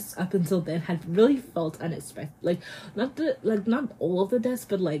deaths up until then had really felt unexpected. Like not all of the deaths,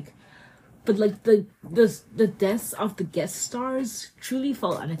 but the deaths of the guest stars truly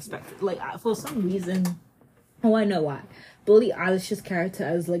felt unexpected. Like for some reason, I know why. Billie Eilish's character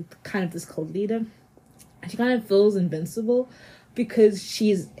as like kind of this cult leader, she kind of feels invincible, because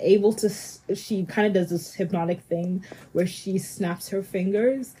she kind of does this hypnotic thing where she snaps her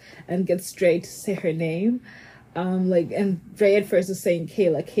fingers and gets Dre to say her name. And Dre at first is saying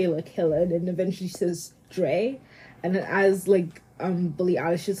Kayla, and then eventually she says Dre. And then as Billie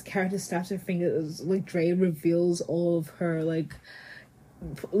Eilish's character snaps her fingers, like Dre reveals all of her like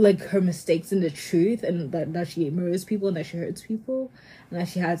her mistakes and the truth, and that she murders people and that she hurts people and that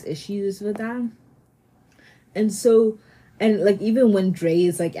she has issues with that. And so, and like even when Dre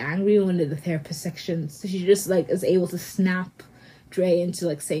is like angry when the therapist section, so she just like is able to snap Dre into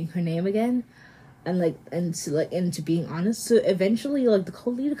like saying her name again, and into being honest. So eventually, like the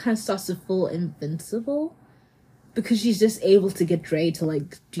cult leader kind of starts to feel invincible, because she's just able to get Dre to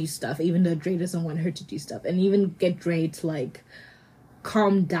like do stuff, even though Dre doesn't want her to do stuff, and even get Dre to like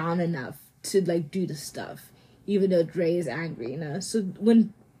calm down enough to like do the stuff, even though Dre is angry, you know. So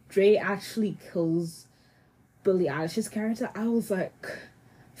when Dre actually kills Billie Eilish's character, I was like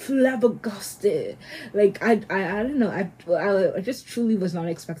flabbergasted. Like I don't know, I just truly was not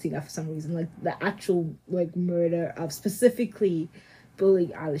expecting that for some reason. Like the actual like murder of specifically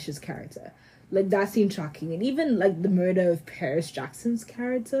Billie Eilish's character, like that seemed shocking. And even like the murder of Paris Jackson's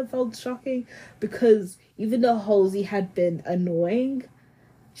character felt shocking, because even though Halsey had been annoying,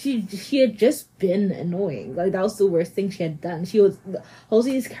 she had just been annoying. Like that was the worst thing she had done.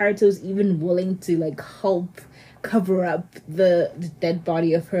 Halsey's character was even willing to like help cover up the dead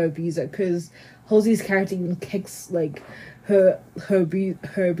body of her abuser, because Halsey's character even kicks like her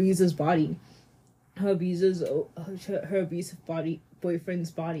abuser's body, her abusive boyfriend's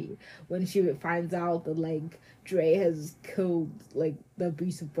body, when she finds out that like Dre has killed like the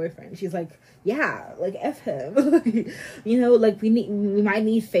abusive boyfriend. She's like, yeah, like F him. You know, like we might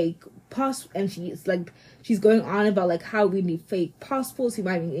need fake passports, and she's going on about like how we need fake passports, we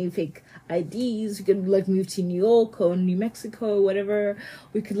might need fake IDs, we could like move to New York or New Mexico or whatever,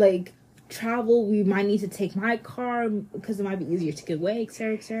 we could like travel, we might need to take my car because it might be easier to get away,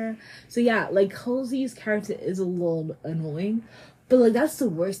 etc. So yeah, like Halsey's character is a little annoying, but like that's the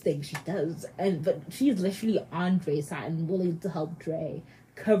worst thing she does, but she's literally on Dre's side and willing to help Dre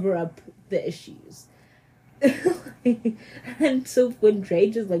cover up the issues. And so when Dre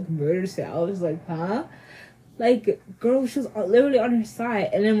just like murders her, I was like, huh? Like, girl, she was literally on her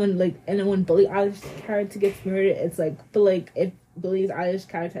side. And then when Billie Eilish's character gets murdered, it's like, but like if Billie Eilish's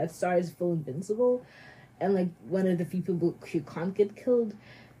character at stars feel invincible, and like one of the few people who can't get killed.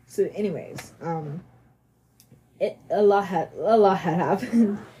 So anyways, a lot had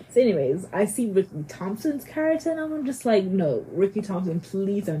happened. So anyways, I see Ricky Thompson's character and I'm just like, no, Ricky Thompson,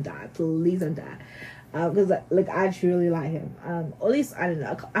 please don't die, because like I truly like him. Or at least I don't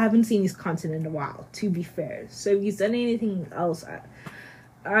know, I haven't seen his content in a while, to be fair. So if he's done anything else,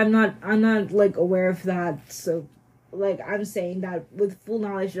 I'm not like aware of that. So like I'm saying that with full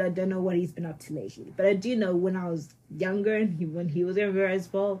knowledge that I don't know what he's been up to lately, but I do know when I was younger and when he was younger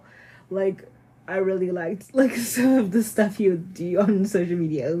as well, like I really liked like some of the stuff he would do on social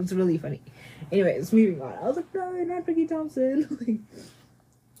media. It was really funny. Anyways, moving on. I was like, no, not Ricky Thompson.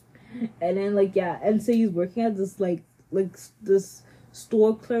 And then like yeah, and so he's working at this like this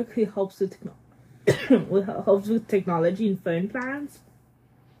store clerk who helps with helps with technology and phone plans.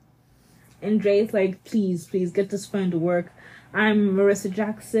 And Dre's like, please get this phone to work. I'm Marissa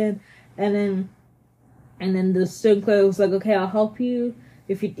Jackson. And then the store clerk was like, okay, I'll help you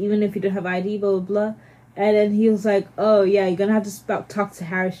even if you don't have ID, blah blah blah. And then he was like, oh yeah, you're gonna have to talk to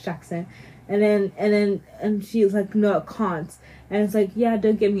Harris Jackson. And she was like, no, I can't. And it's like, yeah,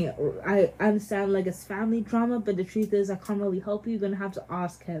 don't get me, I understand like it's family drama, but the truth is I can't really help you. You're gonna have to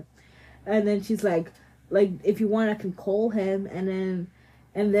ask him. And then she's like if you want I can call him. And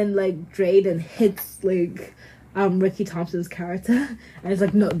then like Dre then hits like Ricky Thompson's character and it's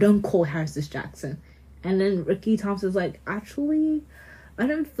like, no, don't call Harris Jackson. And then Ricky Thompson's like, actually I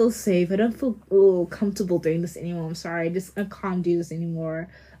don't feel safe. I don't feel comfortable doing this anymore. I'm sorry. I can't do this anymore.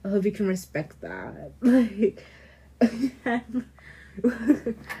 I hope you can respect that. Like,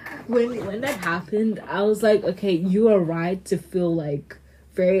 when that happened, I was like, okay, you are right to feel like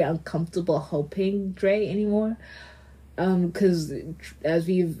very uncomfortable helping Dre anymore. Because as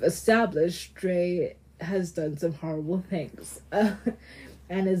we've established, Dre has done some horrible things,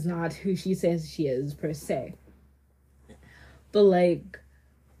 and is not who she says she is per se. But like,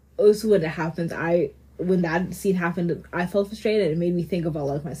 also when it happened, when that scene happened, I felt frustrated. It made me think about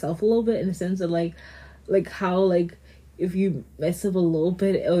like myself a little bit, in the sense of like how like if you mess up a little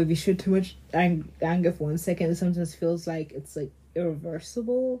bit, or if you show too much anger for 1 second, it sometimes feels like it's like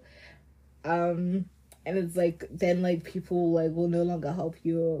irreversible. And it's like then like people like will no longer help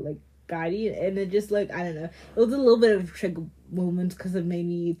you or like guide you, and it just like, I don't know, it was a little bit of a trigger moment because it made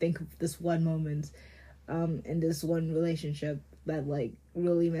me think of this one moment in this one relationship that like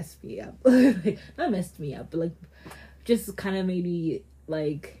really messed me up. Like, not messed me up, but like just kind of made me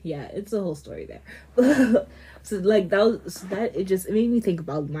like, yeah, it's a whole story there. So like it made me think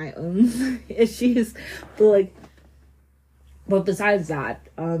about my own issues. But besides that,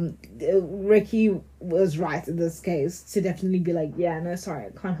 Ricky was right in this case to definitely be like, yeah, no, sorry, I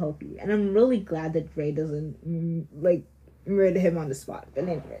can't help you. And I'm really glad that Ray doesn't like murder him on the spot. But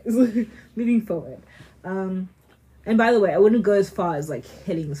anyways, moving forward. And by the way, I wouldn't go as far as like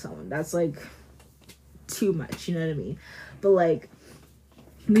hitting someone. That's like too much, you know what I mean? But like,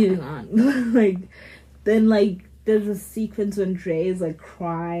 moving on. Like, then like there's a sequence when Dre is like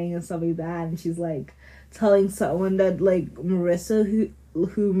crying and stuff like that, and she's like telling someone that like Marissa,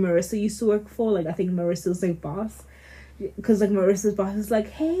 who Marissa used to work for, like I think Marissa's like boss, because like Marissa's boss is like,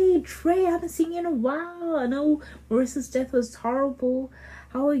 hey Dre, I haven't seen you in a while, I know Marissa's death was horrible,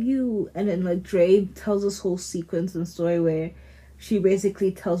 how are you? And then like Dre tells this whole sequence and story where she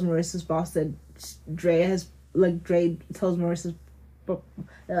basically tells Marissa's boss that Dre tells Marissa's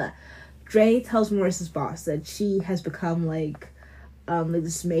boss that she has become like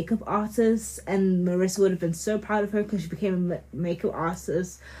this makeup artist, and Marissa would have been so proud of her because she became a makeup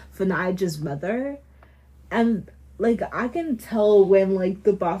artist for Nigel's mother. And like I can tell when like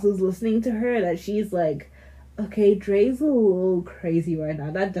the boss is listening to her that she's like, okay, Dre's a little crazy right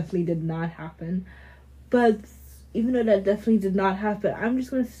now. That definitely did not happen. But even though that definitely did not happen, I'm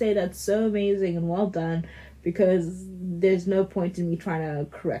just going to say that's so amazing and well done, because there's no point in me trying to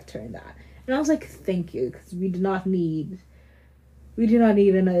correct her in that. And I was like, thank you, because we do not need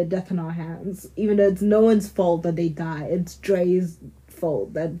another death on our hands. Even though it's no one's fault that they die. It's Dre's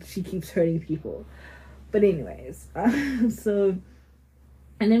fault that she keeps hurting people. But anyways, so,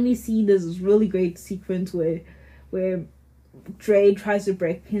 and then we see this really great sequence where Dre tries to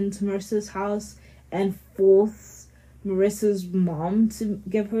break into Marissa's house and force Marissa's mom to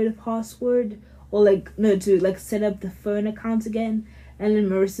give her the password, or like, no, to like set up the phone account again. And then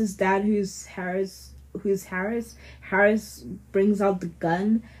Marissa's dad, who's Harris brings out the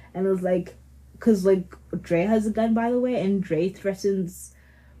gun, and it was like, because like Dre has a gun, by the way, and Dre threatens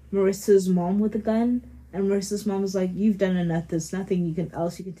Marissa's mom with a gun, and Marissa's mom is like, you've done enough, there's nothing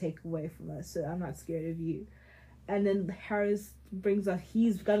else you can take away from us, so I'm not scared of you. And then Harris brings out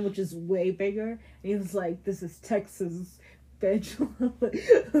his gun, which is way bigger, and he's like, this is Texas, bitch.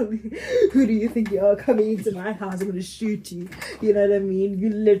 Who do you think you are, coming into my house? I'm gonna shoot you. You know what I mean? You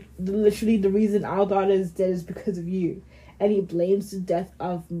literally, the reason our daughter is dead is because of you. And he blames the death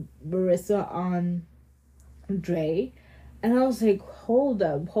of Marissa on Dre. And I was like, hold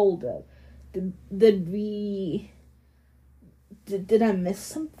up. Did I miss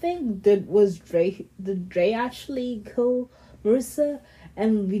something? Did Dre actually kill Marissa?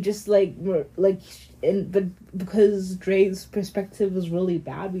 And we just but because Dre's perspective was really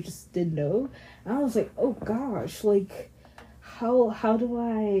bad, we just didn't know. And I was like, oh gosh, like how do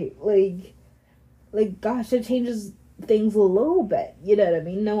I gosh, that changes things a little bit, you know what I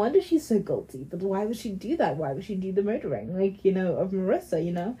mean? No wonder she's so guilty. But why would she do that? Why would she do the murdering, like, you know, of Marissa,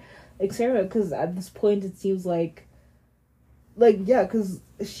 you know, etc.? Because at this point it seems like yeah, because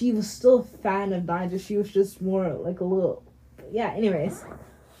she was still a fan of Nigel. She was just more like a little, yeah, anyways.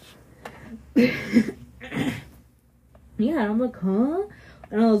 Yeah, and I'm like, huh?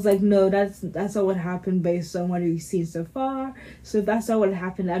 And I was like, no, that's not what happened based on what we've seen so far. So if that's not what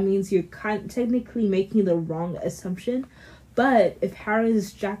happened, that means you're technically making the wrong assumption. But if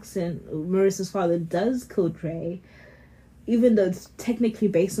Harris Jackson, Marissa's father, does kill Dre, even though it's technically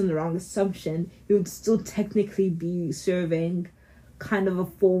based on the wrong assumption, it would still technically be serving kind of a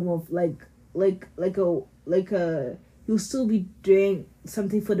form of you'll still be doing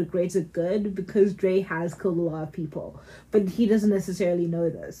something for the greater good, because Dre has killed a lot of people, but he doesn't necessarily know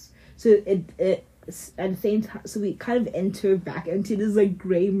this. So at the same time, so we kind of enter back into this like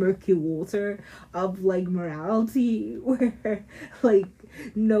gray murky water of like morality where like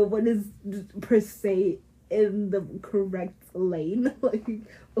no one is per se in the correct lane, like,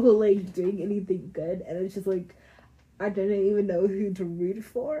 or like doing anything good, and it's just like I don't even know who to root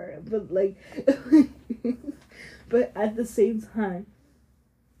for, but like but at the same time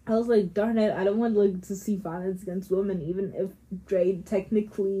I was like, darn it, I don't want like to see violence against women, even if Dre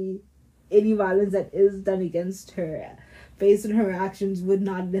technically any violence that is done against her based on her actions would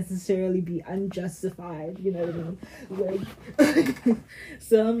not necessarily be unjustified, you know what I mean? Like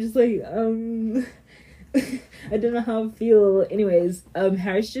so I'm just like, I don't know how I feel. Anyways,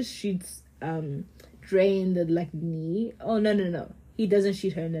 Harris just shoots Dre in the like knee. Oh no. He doesn't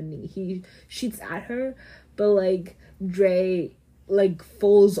shoot her in the knee. He shoots at her, but like Dre like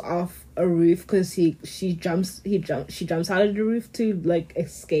falls off a roof because she jumps out of the roof to like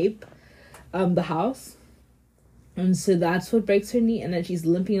escape the house, and so that's what breaks her knee, and then she's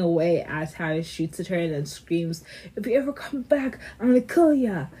limping away as Harris shoots at her and then screams, "If you ever come back, I'm gonna kill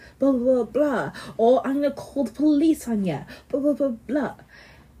ya, blah blah blah, or I'm gonna call the police on ya, blah blah blah blah."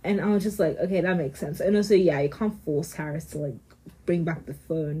 And I was just like, okay, that makes sense. And also, yeah, you can't force Harris to like bring back the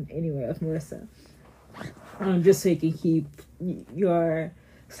phone anyway of Marissa, just so you can keep your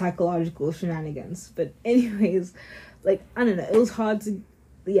psychological shenanigans. But anyways, like, I don't know, it was hard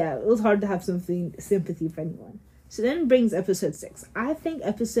to have something sympathy for anyone. So then brings episode 6. I think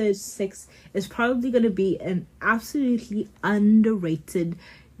episode 6 is probably going to be an absolutely underrated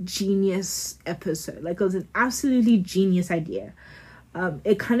genius episode. Like, it was an absolutely genius idea.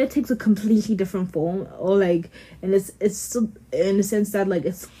 It kind of takes a completely different form, or like, and it's still in the sense that like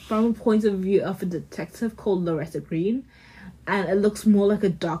it's from a point of view of a detective called Loretta Green, and it looks more like a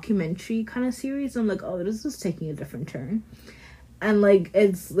documentary kind of series. I'm like, oh, this is taking a different turn, and like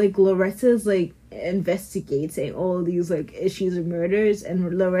it's like Loretta's like investigating all these like issues of murders,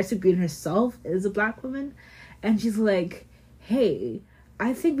 and Loretta Green herself is a Black woman, and she's like, hey,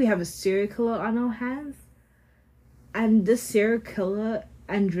 I think we have a serial killer on our hands. And this serial killer,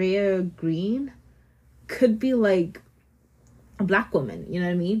 Andrea Green, could be like a Black woman, you know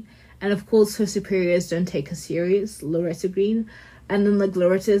what I mean? And of course her superiors don't take her serious, Loretta Green. And then like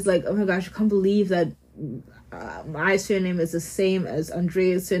Loretta is like, oh my gosh, I can't believe that my surname is the same as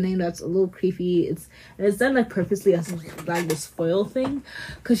Andrea's surname. That's a little creepy. It's done like purposely as like this foil thing,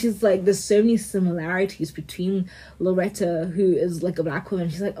 because she's like, there's so many similarities between Loretta, who is like a Black woman.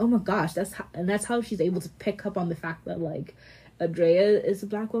 She's like, oh my gosh, that's how she's able to pick up on the fact that like Andrea is a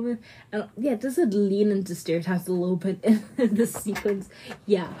Black woman. And yeah, does it lean into stereotypes a little bit in this sequence?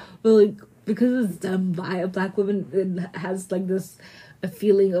 Yeah, but like because it's done by a Black woman, it has like this a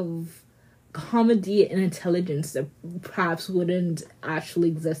feeling of comedy and intelligence that perhaps wouldn't actually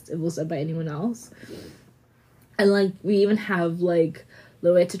exist if it was done by anyone else. And like we even have like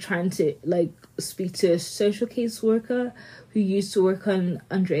Loretta trying to like speak to a social case worker who used to work on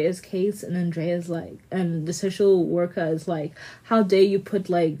Andrea's case, and Andrea's like, and the social worker is like, how dare you put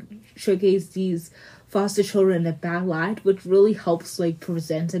like showcase these foster children in a bad light, which really helps like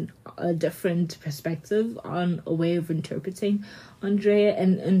present a different perspective on a way of interpreting Andrea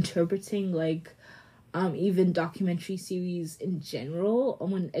and interpreting like even documentary series in general,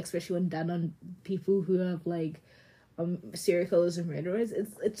 especially when done on people who have like serial killers and murderers.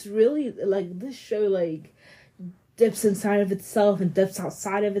 It's really like this show like dips inside of itself and dips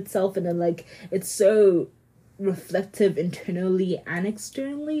outside of itself, and then like it's so reflective internally and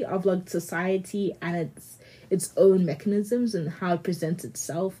externally of like society and its own mechanisms and how it presents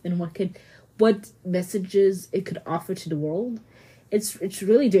itself and what messages it could offer to the world. It's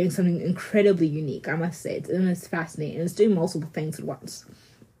really doing something incredibly unique, I must say. And it's fascinating. It's doing multiple things at once.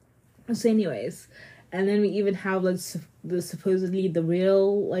 So anyways, and then we even have like supposedly the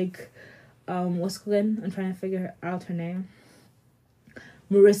real like what's it called? I'm trying to figure out her name.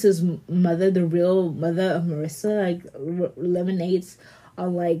 Marissa's mother, the real mother of Marissa, like eliminates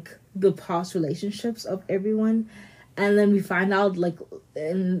on like the past relationships of everyone. And then we find out like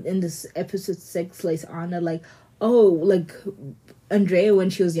in this episode 6 later on that like, oh, like Andrea, when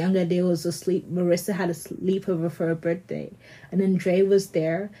she was younger, they was asleep. Marissa had a sleepover for her birthday, and Andrea was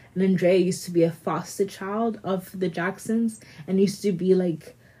there. And Andrea used to be a foster child of the Jacksons, and used to be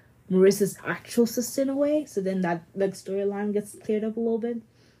like Marissa's actual sister in a way. So then that like storyline gets cleared up a little bit.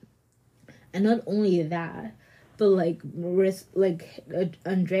 And not only that, but like Marissa, like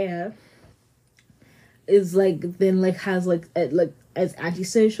Andrea is like then like has like as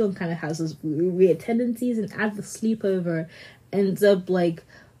antisocial and kind of has those weird tendencies, and at the sleepover ends up like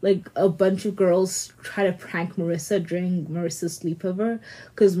like a bunch of girls try to prank Marissa during Marissa's sleepover,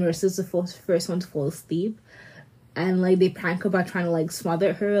 because Marissa's the first one to fall asleep, and like they prank her by trying to like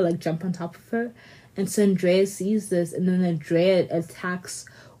smother her, like jump on top of her. And so Andrea sees this, and then Andrea attacks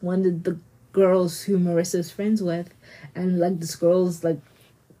one of the girls who Marissa's friends with, and like this girl's like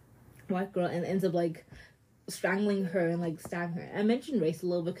white girl, and ends up like strangling her and like stabbing her. I mentioned race a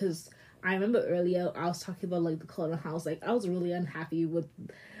little because I remember earlier I was talking about like the color, how I was really unhappy with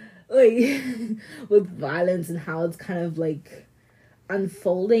like with violence and how it's kind of like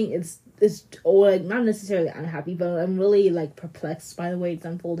unfolding. It's or like not necessarily unhappy, but I'm really like perplexed by the way it's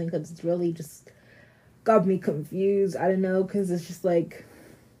unfolding, because it's really just got me confused. I don't know, because it's just like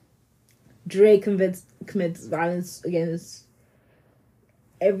Dre commits violence against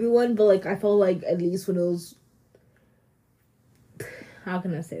everyone, but like I felt like at least when it was, how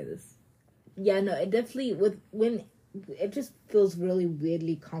can I say this? Yeah, no, it definitely when it just feels really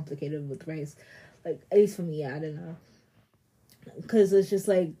weirdly complicated with race, like at least for me. I don't know, because it's just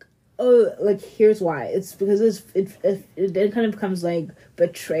like, oh, like here's why. It's because it then kind of becomes like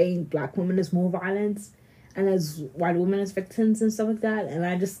betraying black women as more violence, and as white women as victims and stuff like that. And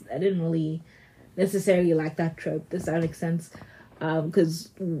I didn't really necessarily like that trope. Does that make sense?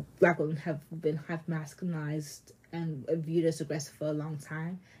 Because black women have been masculinized and viewed as aggressive for a long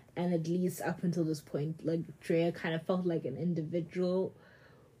time, and at least up until this point, like Drea kind of felt like an individual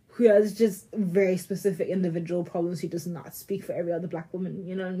who has just very specific individual problems. He does not speak for every other black woman,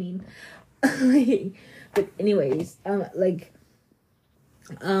 you know what I mean? But anyways,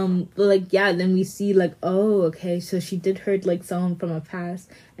 yeah, then we see like, oh, okay, so she did hurt like someone from her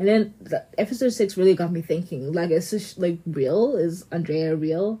past. And then episode 6 really got me thinking, like, is this like real? Is Andrea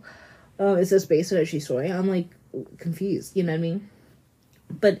real? Is this based on a true story? I'm like confused, you know what I mean?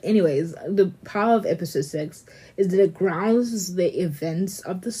 But anyways, the power of episode 6 is that it grounds the events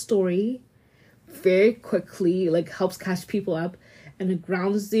of the story very quickly, like helps catch people up, and it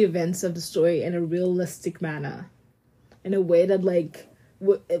grounds the events of the story in a realistic manner, in a way that like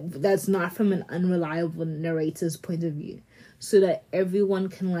that's not from an unreliable narrator's point of view, so that everyone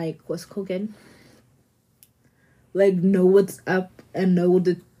can like like know what's up and know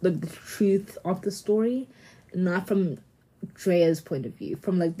the truth of the story, not from Drea's point of view,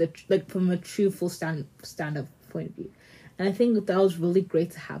 from from a truthful stand-up point of view. And I think that was really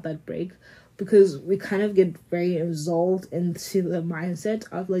great to have that break, because we kind of get very involved into the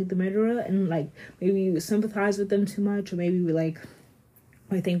mindset of like the murderer, and like maybe we sympathize with them too much, or maybe we like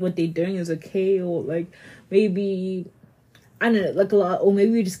I think what they're doing is okay, or like maybe I don't know, like a lot, or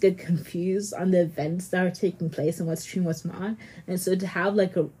maybe we just get confused on the events that are taking place and what's true and what's not. And so to have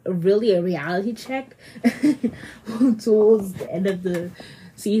like a really a reality check towards the end of the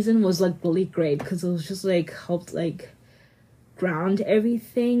season was like really great, because it was just like helped like ground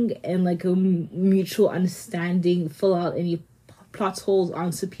everything, and like a mutual understanding, fill out any plot holes,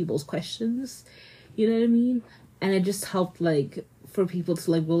 answer people's questions, you know what I mean? And it just helped like for people to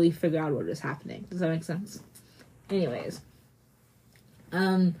like really figure out what is happening. Does that make sense? Anyways,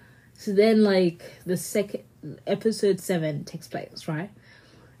 so then like the second episode 7 takes place, right?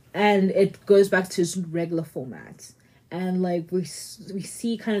 And it goes back to its regular format, and like we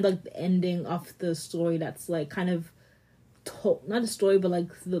see kind of like the ending of the story that's like kind of not a story, but like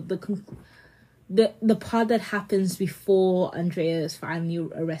the part that happens before Andrea is finally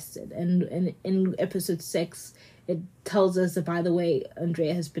arrested. And in episode 6 it tells us that, by the way,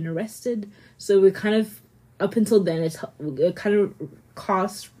 Andrea has been arrested. So we kind of, up until then, it kind of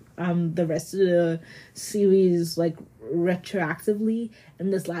casts the rest of the series like retroactively,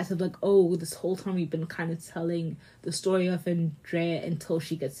 and this light of like, oh, this whole time we've been kind of telling the story of Andrea until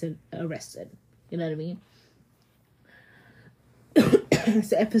she gets arrested. You know what I mean?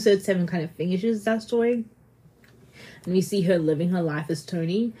 So episode 7 kind of finishes that story, and we see her living her life as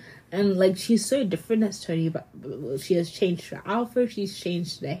Tony, and like she's so different as Tony, but she has changed her outfit, she's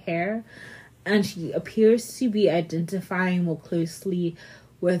changed the hair, and she appears to be identifying more closely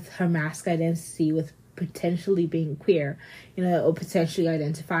with her mask identity, with potentially being queer, you know, or potentially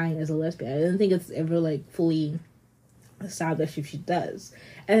identifying as a lesbian. I don't think it's ever like fully established if she does,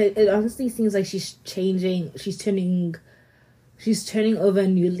 and it honestly seems like she's turning over a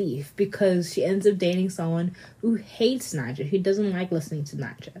new leaf, because she ends up dating someone who hates Nigel, who doesn't like listening to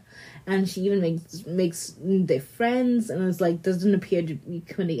Nigel. And she even makes their friends, and is like, doesn't appear to be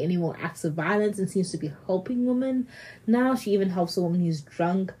committing any more acts of violence, and seems to be helping women. Now she even helps a woman who's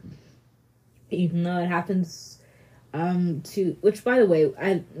drunk, even though it happens which, by the way,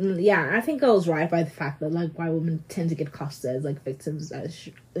 I think I was right by the fact that like white women tend to get cast as like victims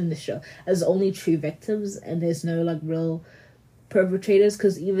in the show as only true victims, and there's no like real perpetrators,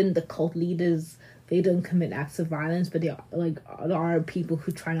 because even the cult leaders, they don't commit acts of violence, but there are people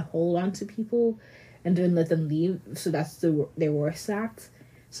who try to hold on to people and don't let them leave. So that's their worst act.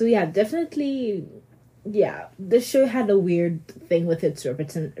 So yeah, definitely, yeah, this show had a weird thing with its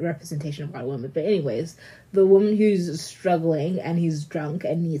representation of white women. But anyways, the woman who's struggling and who's drunk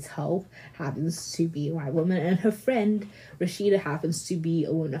and needs help happens to be a white woman, and her friend Rashida happens to be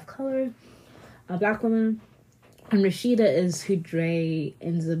a woman of color, a black woman. And Rashida is who Dre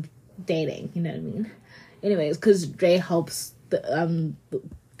ends up dating, you know what I mean? Anyways, because Dre helps the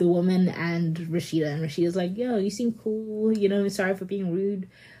woman and Rashida's like, yo, you seem cool, you know, sorry for being rude,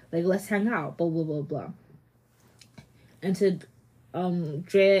 like, let's hang out, blah, blah, blah, blah. And so,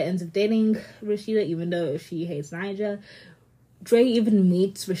 Dre ends up dating Rashida, even though she hates Niger. Dre even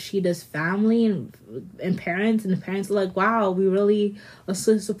meets Rashida's family and parents, and the parents are like, wow, we really are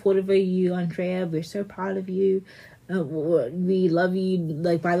so supportive of you, Andrea, we're so proud of you, we love you,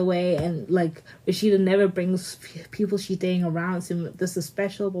 like, by the way, and, like, Rashida never brings people she's dating around, so this is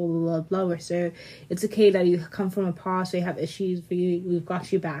special, blah, blah, blah, blah, so it's okay that you come from a past, we have issues for you, we've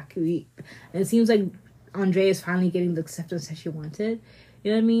got you back, and it seems like Andrea is finally getting the acceptance that she wanted. You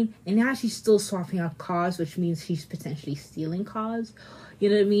know what I mean? And now she's still swapping out cars, which means she's potentially stealing cars. You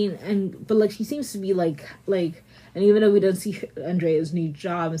know what I mean? But like, she seems to be like, and even though we don't see Andrea's new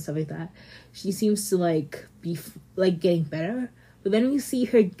job and stuff like that, she seems to like be like getting better. But then we see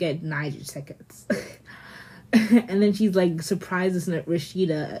her get Niger tickets, and then she's like surprises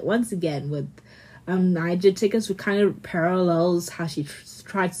Rashida once again with Niger tickets, which kind of parallels how she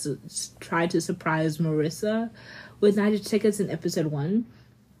tried to surprise Marissa with Niger tickets in episode 1.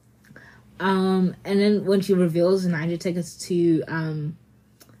 And then when she reveals the Niger tickets to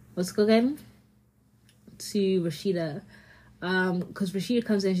what's it called again? To Rashida. Because Rashida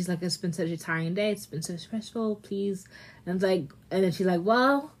comes in, she's like, it's been such a tiring day, it's been so stressful, please. And then she's like,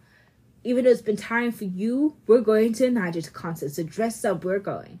 well, even though it's been tiring for you, we're going to a Niger concert, so dress up, we're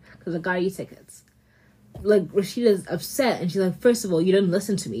going, because I got you tickets. Like, Rashida's upset, and she's like, first of all, you didn't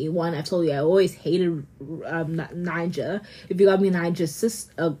listen to me. One, I told you I always hated Niger. If you got me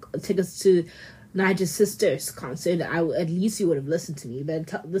tickets to Niger's sister's concert, at least you would have listened to me.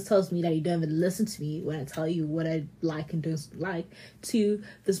 But this tells me that you don't even listen to me when I tell you what I like and don't like. 2,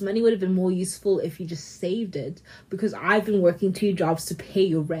 this money would have been more useful if you just saved it, because I've been working 2 jobs to pay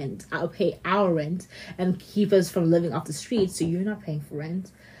your rent. I'll pay our rent and keep us from living off the streets, so you're not paying for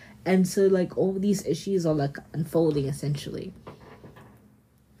rent. And so, like, all these issues are, like, unfolding, essentially.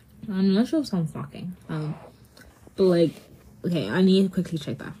 I'm not sure if someone's knocking. But, like, okay, I need to quickly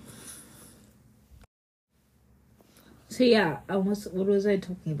check that. So, yeah, what was I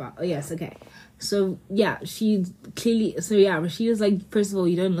talking about? Oh, yes, okay. So, yeah, Rashida's like, first of all,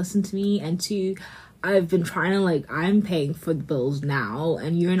 you don't listen to me, and 2, I've been trying to, like, I'm paying for the bills now,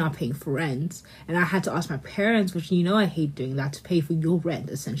 and you're not paying for rent. And I had to ask my parents, which, you know, I hate doing that, to pay for your rent,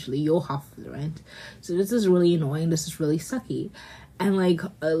 essentially, your half of the rent. So this is really annoying. This is really sucky. And, like,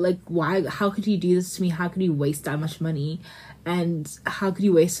 why, how could you do this to me? How could you waste that much money? And how could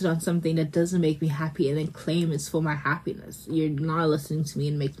you waste it on something that doesn't make me happy and then claim it's for my happiness? You're not listening to me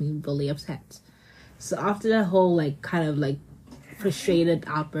and makes me really upset. So after that whole, like, kind of, like, frustrated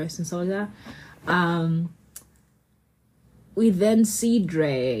outburst and stuff like that, we then see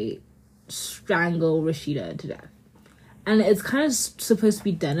Dre strangle Rashida to death, and it's kind of supposed to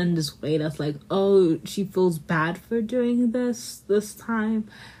be done in this way that's like, oh, she feels bad for doing this time,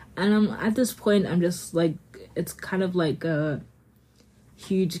 and at this point I'm just like, it's kind of like a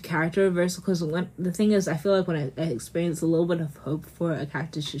huge character reversal, because the thing is, I feel like when I experience a little bit of hope for a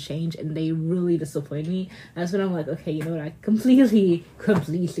character to change and they really disappoint me, that's when I'm like, okay, you know what, I completely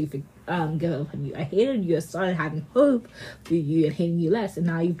give up on you. I hated you, I started having hope for you and hating you less, and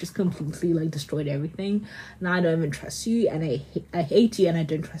now you've just completely, like, destroyed everything. Now I don't even trust you, and I hate you, and I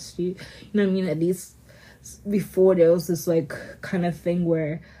don't trust you. You know what I mean? At least before, there was this, like, kind of thing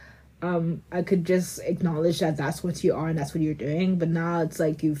where I could just acknowledge that that's what you are and that's what you're doing, but now it's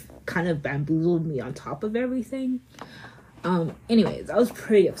like you've kind of bamboozled me on top of everything. Anyways, I was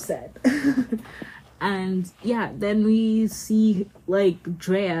pretty upset. And yeah, then we see, like,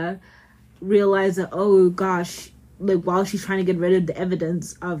 Drea realize that, oh gosh, like, while she's trying to get rid of the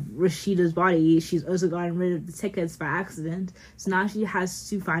evidence of Rashida's body, she's also gotten rid of the tickets by accident. So now she has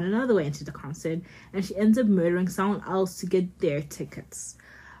to find another way into the concert, and she ends up murdering someone else to get their tickets.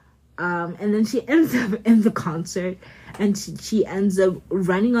 And then she ends up in the concert, and she ends up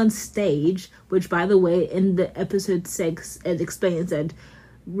running on stage, which, by the way, in the episode 6, it explains that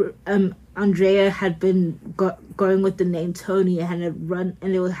Andrea had been going with the name Tony, and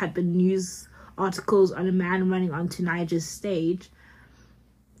had been news articles on a man running onto Niger's stage,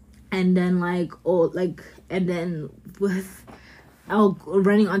 and then running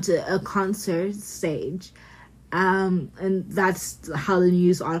onto a concert stage. And that's how the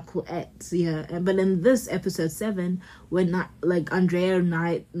news article ends, but in this episode 7, when Andrea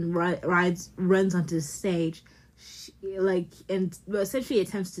runs onto the stage, she, and essentially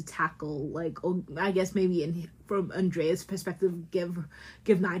attempts to tackle, or I guess maybe from Andrea's perspective,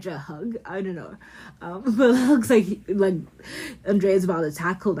 give Nigel a hug. I don't know, but it looks like Andrea's about to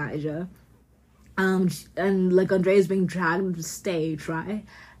tackle Nigel, and Andrea's being dragged onto the stage, right?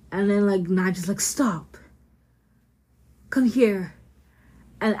 And then Nigel's stop. Come here.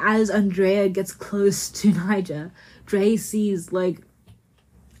 And as Andrea gets close to Nigel, Dre sees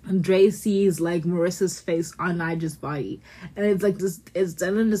Marissa's face on Nigel's body. And it's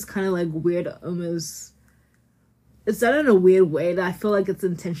done in this kind of weird, almost, it's done in a weird way that I feel like it's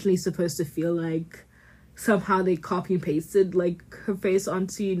intentionally supposed to feel like somehow they copy and pasted her face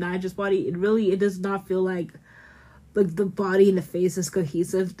onto Nigel's body. It does not feel like the body and the face is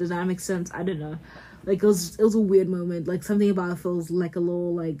cohesive. Does that make sense? I don't know. It was a weird moment. Something about it feels a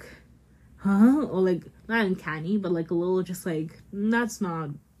little huh? Or not uncanny, but a little just that's not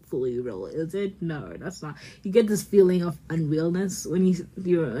fully real, is it? No, that's not. You get this feeling of unrealness when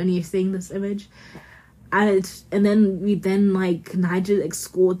you're seeing this image. And then Nigel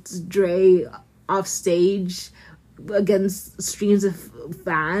escorts Dre off stage against streams of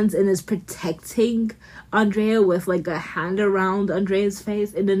fans and is protecting Andrea with a hand around Andrea's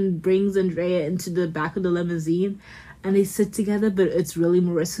face, and then brings Andrea into the back of the limousine and they sit together, but it's really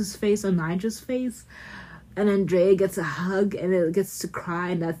Marissa's face on Nigel's face, and Andrea gets a hug and it gets to cry,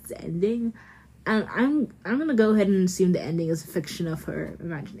 and that's the ending. And I'm gonna go ahead and assume the ending is a fiction of her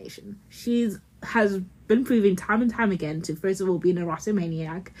imagination. Has been proving time and time again to, first of all, be an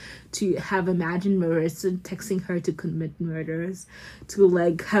erotomaniac, to have imagined Marissa texting her to commit murders, to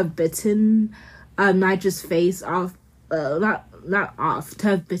have bitten Nigel's face off, to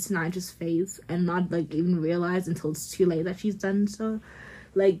have bitten Nigel's face and not even realize until it's too late that she's done so.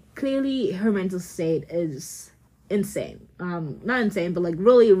 Clearly her mental state is insane. Not insane, but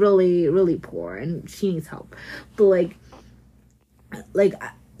really, really, really poor, and she needs help. But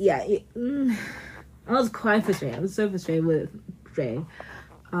yeah, I was quite frustrated. I was so frustrated with Dre.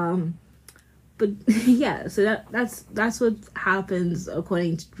 But yeah, so that's what happens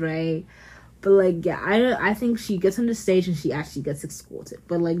according to Dre. But I think she gets on the stage and she actually gets escorted.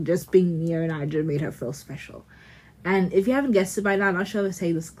 But just being near Nigel made her feel special. And if you haven't guessed it by now, I'm not sure if I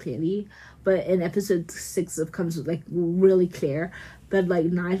say this clearly, but in episode 6 it becomes really clear that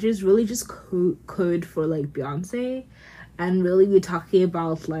Nigel is really just code for Beyonce, and really we're talking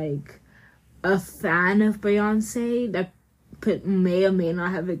about a fan of Beyonce that may or may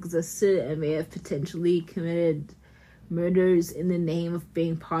not have existed and may have potentially committed murders in the name of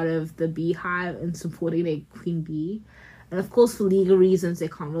being part of the Beehive and supporting a queen bee. And of course, for legal reasons, they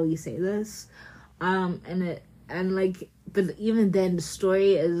can't really say this. But even then, the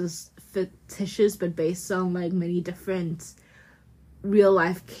story is fictitious, but based on many different real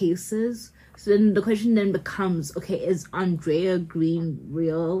life cases. So then the question then becomes, okay, is Andrea Green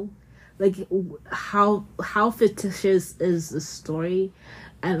real? How fictitious is the story?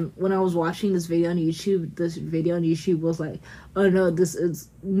 And when I was watching this video on YouTube was oh no, this is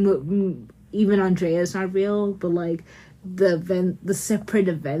even Andrea is not real, but the separate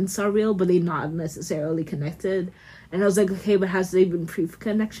events are real, but they're not necessarily connected. And I was okay, but has there been proof of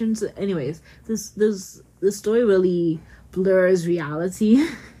connections? Anyways, this story really blurs reality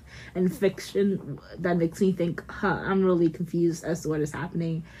and fiction. That makes me think, I'm really confused as to what is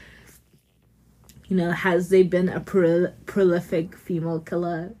happening. Has there been a prolific female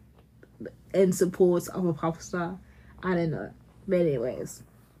killer in support of a pop star? I don't know. But anyways,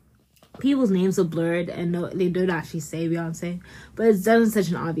 people's names are blurred and they don't actually say Beyonce, but it's done in such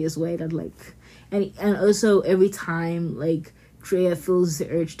an obvious way that and also every time Drea feels the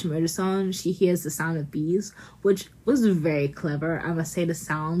urge to murder someone, she hears the sound of bees, which was very clever. I must say the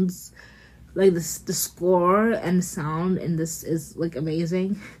sounds, the score and the sound in this is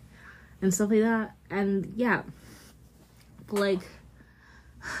amazing and stuff like that. And yeah,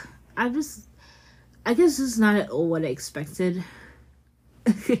 I guess this is not at all what I expected.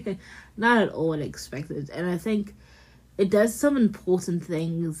 Not at all what I expected. And I think it does some important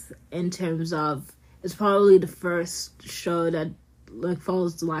things in terms of, it's probably the first show that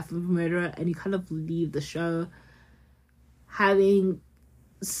follows the life of a murderer, and you kind of leave the show having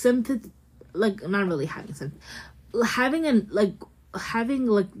sympathy, not really having sympathy, having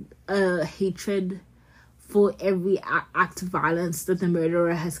a hatred for every act of violence that the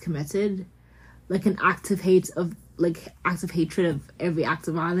murderer has committed. like an active active hatred of every act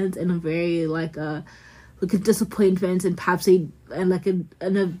of violence, and a very like a disappointment and perhaps a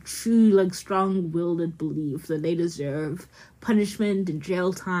true like strong-willed belief that they deserve punishment and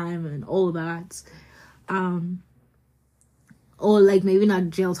jail time and all of that. Or like maybe not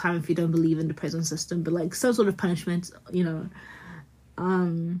jail time if you don't believe in the prison system, but like some sort of punishment,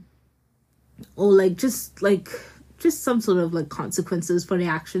 or like just some sort of like consequences for the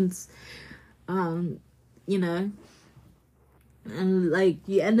actions, and like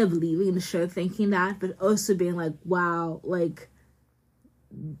you end up leaving the show thinking that, but also being like, wow, like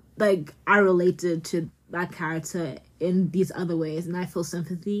I related to that character in these other ways, and I feel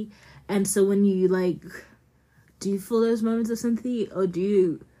sympathy. And so when you like, do you feel those moments of sympathy, or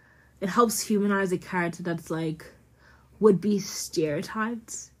it helps humanize a character that's like would be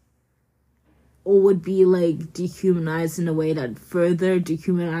stereotyped, or would be like dehumanized in a way that further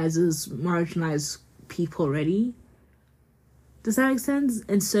dehumanizes marginalized people already. Does that make sense?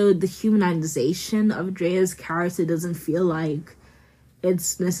 And so the humanization of Drea's character doesn't feel like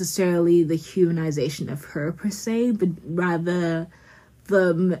it's necessarily the humanization of her per se, but rather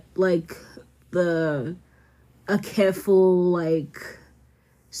a careful like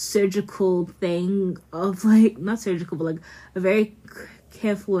surgical thing of like, not surgical, but like a very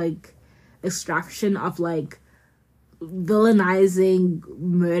careful like extraction of like villainizing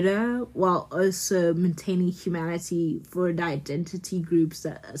murder while also maintaining humanity for the identity groups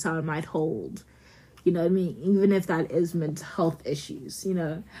that someone might hold. You know what I mean? Even if that is mental health issues,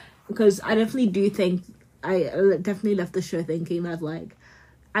 because I definitely do think, I definitely left the show thinking that like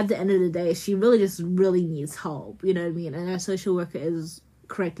at the end of the day she really needs help, you know what I mean? And a social worker is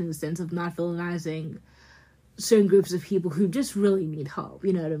correct in the sense of not villainizing certain groups of people who just really need help,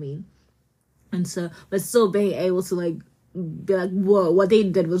 you know what I mean? And so, but still being able to like be like, whoa, what they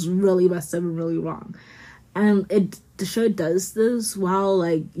did was really messed up and really wrong. And the show does this while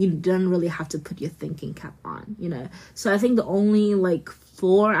like you don't really have to put your thinking cap on, So I think the only like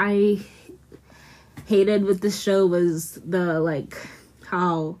flaw I hated with this show was the like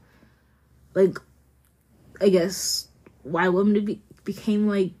how like I guess white women became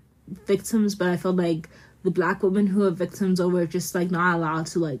like victims, but I felt like the black women who are victims were just like not allowed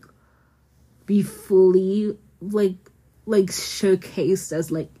to like be fully like showcased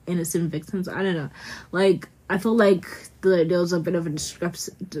as like innocent victims. I don't know, like I feel like there was a bit of a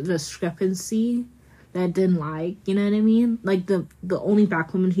discrepancy that I didn't like, you know what I mean? Like the only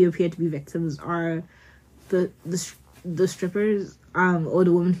black women who appear to be victims are the strippers, or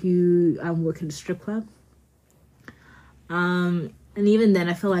the women who work in the strip club, and even then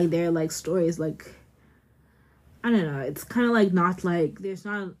I feel like their like stories, like I don't know, it's kind of like not like there's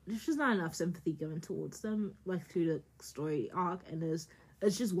just not enough sympathy given towards them like through the story arc, and it's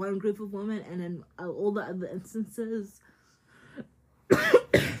just one group of women, and then all the other instances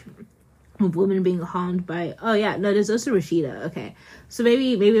of women being harmed by, oh yeah, no, there's also Rashida. Okay, so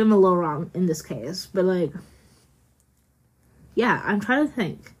maybe I'm a little wrong in this case, but like yeah, I'm trying to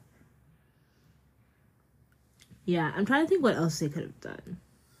think what else they could have done.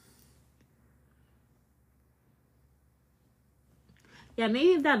 Yeah,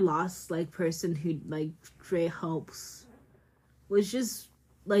 maybe if that last like person who like Dre helps was just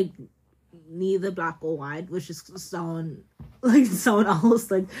like neither black or white, was just someone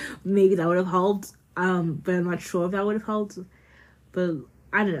else, like maybe that would have helped. But I'm not sure if that would have helped. But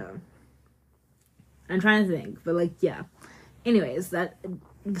I don't know. I'm trying to think, but like yeah. Anyways,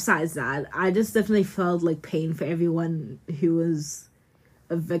 besides that, I just definitely felt like pain for everyone who was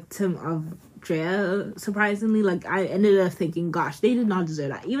a victim of Drea, surprisingly. Like I ended up thinking, gosh, they did not deserve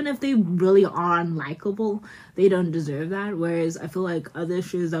that. Even if they really are unlikable, they don't deserve that. Whereas I feel like other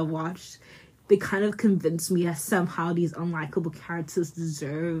shows I've watched, they kind of convinced me that somehow these unlikable characters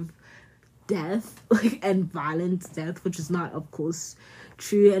deserve death, like, and violent death, which is not, of course,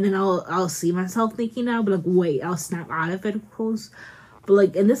 true. And then I'll see myself thinking now, but like, wait, I'll snap out of it, of course. But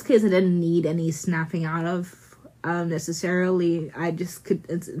like in this case, I didn't need any snapping out of necessarily. I just could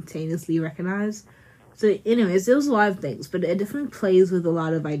instantaneously recognize. So anyways, there was a lot of things, but it definitely plays with a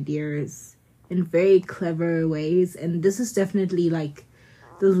lot of ideas in very clever ways, and this is definitely like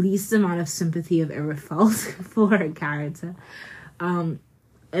the least amount of sympathy I've ever felt for a character, at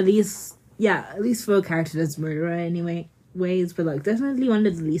least for a character that's murderer anyway ways, but like definitely one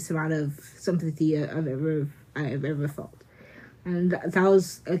of the least amount of sympathy I've ever felt, and that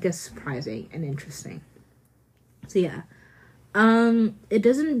was, I guess, surprising and interesting. So yeah, it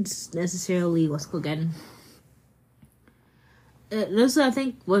doesn't necessarily, also, I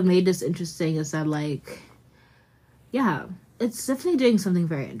think what made this interesting is that, like, yeah, it's definitely doing something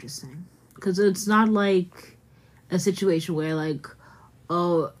very interesting. because it's not like a situation where like,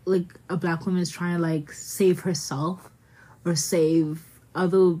 oh, like a black woman is trying to like save herself or save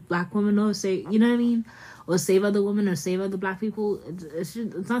other black women, or say, you know what I mean, or save other women or save other black people. It's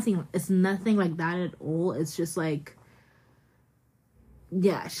nothing like that at all. It's just like,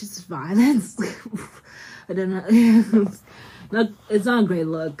 yeah, it's just violence. I don't know. It's not a great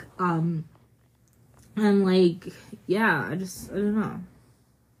look. And like, yeah, I don't know.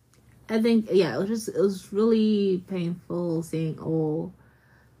 I think, yeah, it was really painful seeing all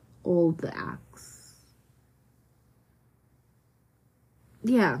the acts.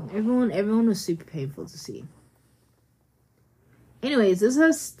 Yeah, everyone was super painful to see. Anyways, this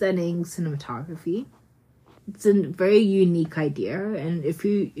has stunning cinematography. It's a very unique idea, and if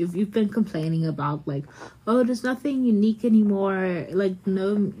you've been complaining about like, oh, there's nothing unique anymore, like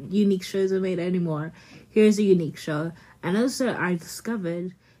no unique shows are made anymore, here's a unique show. And also I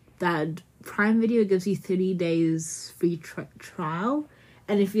discovered that Prime Video gives you 30 days free trial,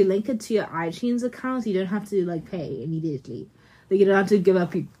 and if you link it to your iTunes account, you don't have to like pay immediately. Like, you don't have to give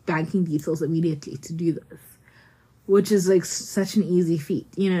up your banking details immediately to do this, which is like such an easy feat,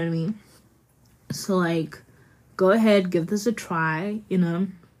 you know what I mean? So like, go ahead, give this a try, you know.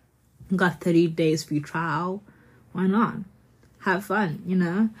 Got 30 days free trial. Why not? Have fun, you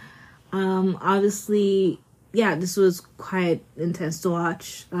know. Obviously, yeah, this was quite intense to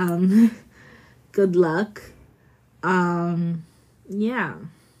watch. Good luck. Yeah.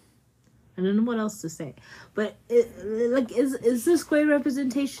 I don't know what else to say. But, is this great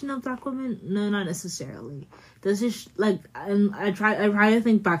representation of black women? No, not necessarily. Does it, I try to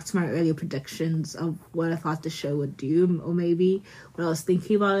think back to my earlier predictions of what I thought the show would do, or maybe when I was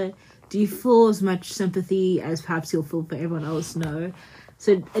thinking about it. Do you feel as much sympathy as perhaps you'll feel for everyone else? No.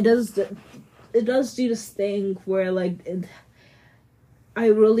 So it does do this thing where, like, I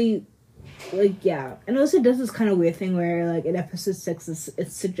really, like, yeah. And also it does this kind of weird thing where, like, in episode 6,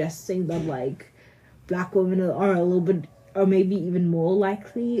 it's suggesting that, like, black women are a little bit, or maybe even more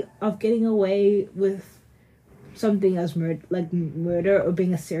likely of getting away with something as murder or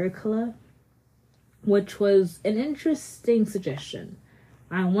being a serial killer, which was an interesting suggestion.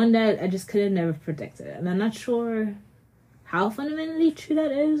 One that I just could have never predicted, and I'm not sure how fundamentally true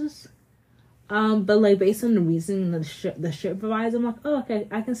that is. But like, based on the reason the ship provides, I'm like, oh, okay,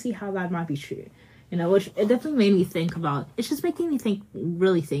 I can see how that might be true, you know. Which it definitely made me think about. It's just making me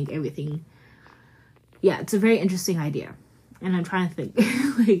really think everything. Yeah, it's a very interesting idea. And I'm trying to think,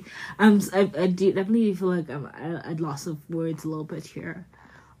 like, I do definitely feel like I'm at loss of words a little bit here.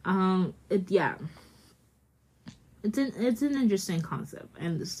 It's an interesting concept,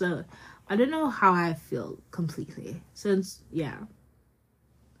 and so I don't know how I feel completely, since, yeah,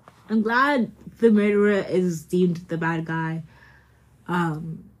 I'm glad the murderer is deemed the bad guy,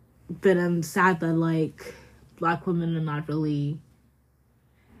 but I'm sad that, like, black women are not really,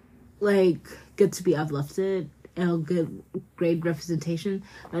 like, good to be uplifted and get great representation.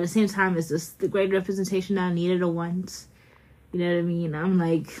 But at the same time, is this the great representation that I needed or want? You know what I mean? I'm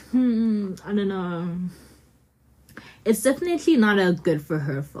like, I don't know. It's definitely not a good for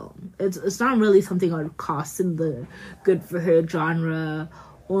her film. It's not really something I would cast in the good for her genre,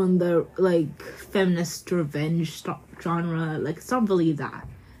 or in the, like, feminist revenge genre. Like, it's not really that.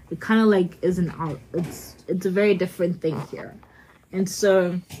 It kind of, like, isn't out. It's a very different thing here. And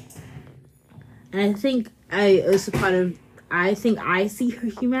so, and I think I see her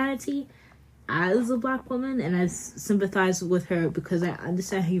humanity as a black woman, and I sympathize with her because I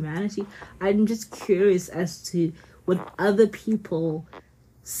understand her humanity. I'm just curious as to what other people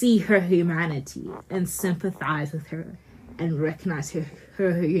see her humanity and sympathize with her and recognize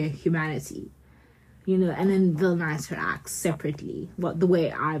her humanity, you know, and then villainize her acts separately, the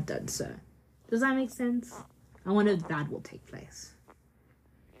way I've done so. Does that make sense? I wonder if that will take place.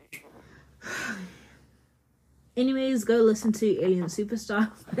 Anyways, go listen to Alien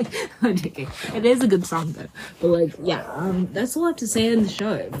Superstar. I'm joking. It is a good song though. But like, yeah, that's all I have to say on the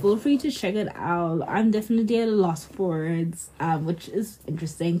show. Feel free to check it out. I'm definitely at a loss for words, which is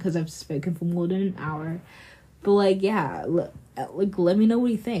interesting because I've spoken for more than an hour. But like, yeah, let me know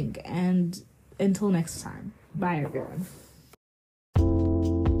what you think. And until next time, bye everyone.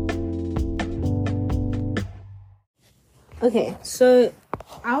 Okay, so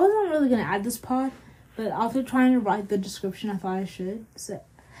I wasn't really gonna add this part, but after trying to write the description, I thought I should. So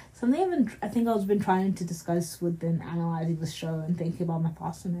something I've been trying to discuss within analyzing the show and thinking about my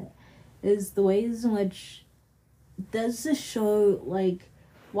thoughts on it is the ways in which does the show, like,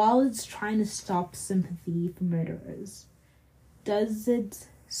 while it's trying to stop sympathy for murderers, does it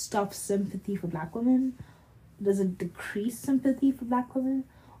stop sympathy for black women? Does it decrease sympathy for black women?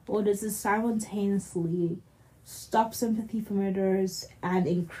 or does it simultaneously stop sympathy for murderers and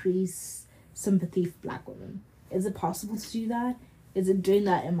increase sympathy for black women? Is it possible to do that? Is it doing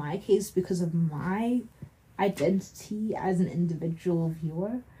that in my case because of my identity as an individual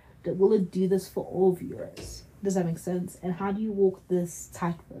viewer? Will it do this for all viewers? Does that make sense? And how do you walk this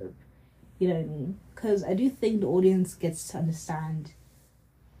tightrope? You know what I mean? Because I do think the audience gets to understand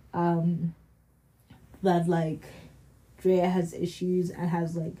that, like, Drea has issues and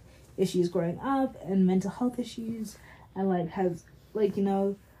has, like, issues growing up and mental health issues and, like, has, like, you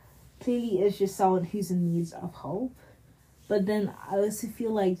know, clearly is just someone who's in need of help. But then I also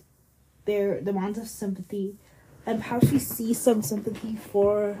feel like the amount of sympathy and how she sees some sympathy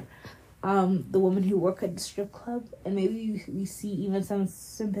for the woman who work at the strip club, and maybe we see even some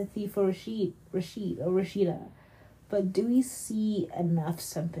sympathy for Rashid or Rashida, but do we see enough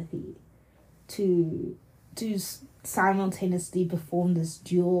sympathy to simultaneously perform this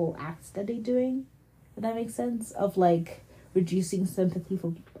dual act that they're doing? Does that make sense? Of, like, reducing sympathy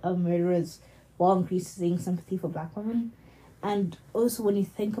for murderers while increasing sympathy for black women. And also when you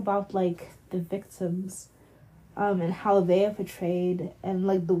think about, like, the victims and how they are portrayed, and,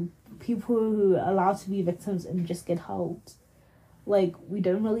 like, the people who are allowed to be victims and just get helped, like, we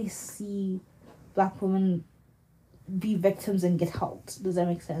don't really see black women be victims and get helped. Does that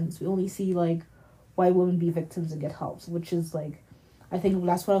make sense? We only see, like, white women be victims and get helped, which is, like, I think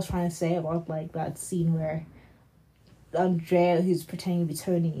that's what I was trying to say about, like, that scene where Andrea, who's pretending to be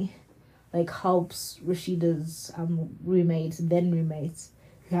Tony, like, helps Rashida's roommate,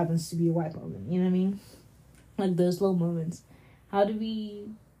 who happens to be a white woman. You know what I mean? Like, those little moments. How do we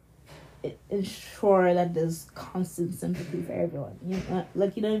ensure that there's constant sympathy for everyone? You know,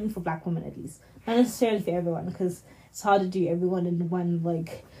 like, you know what I mean? For black women, at least. Not necessarily for everyone, because it's hard to do everyone in one,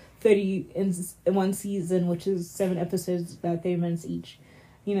 like, 30 in one season, which is 7 episodes that 30 minutes each.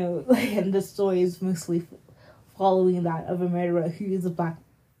 You know, like, and the story is mostly following that of a murderer who is a black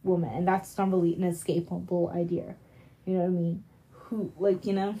woman, and that's not really an escapable idea. You know what I mean? Who, like,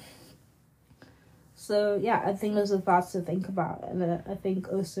 you know? So, yeah, I think those are thoughts to think about. And I think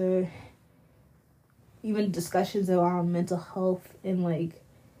also even discussions around mental health in, like,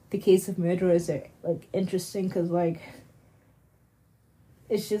 the case of murderers are, like, interesting, because, like,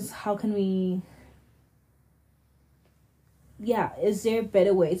 it's just, how can we... Yeah, is there a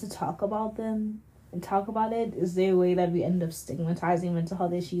better way to talk about them and talk about it? Is there a way that we end up stigmatizing mental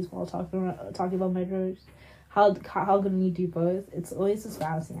health issues while talking about murderers? How can we do both? It's always this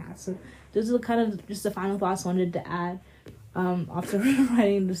balancing act. So those are kind of just the final thoughts I wanted to add after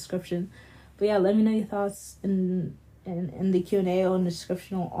writing the description. But yeah, let me know your thoughts in the Q&A or in the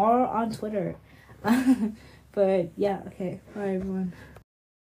description or on Twitter. But yeah, okay. Bye, everyone.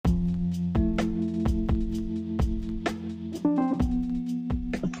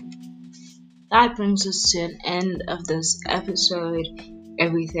 That brings us to an end of this episode.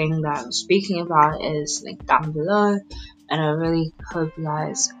 Everything that I'm speaking about is linked down below, and I really hope you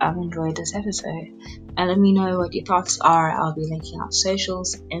guys have enjoyed this episode. And let me know what your thoughts are. I'll be linking our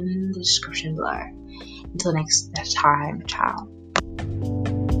socials in the description below. Until next time, ciao.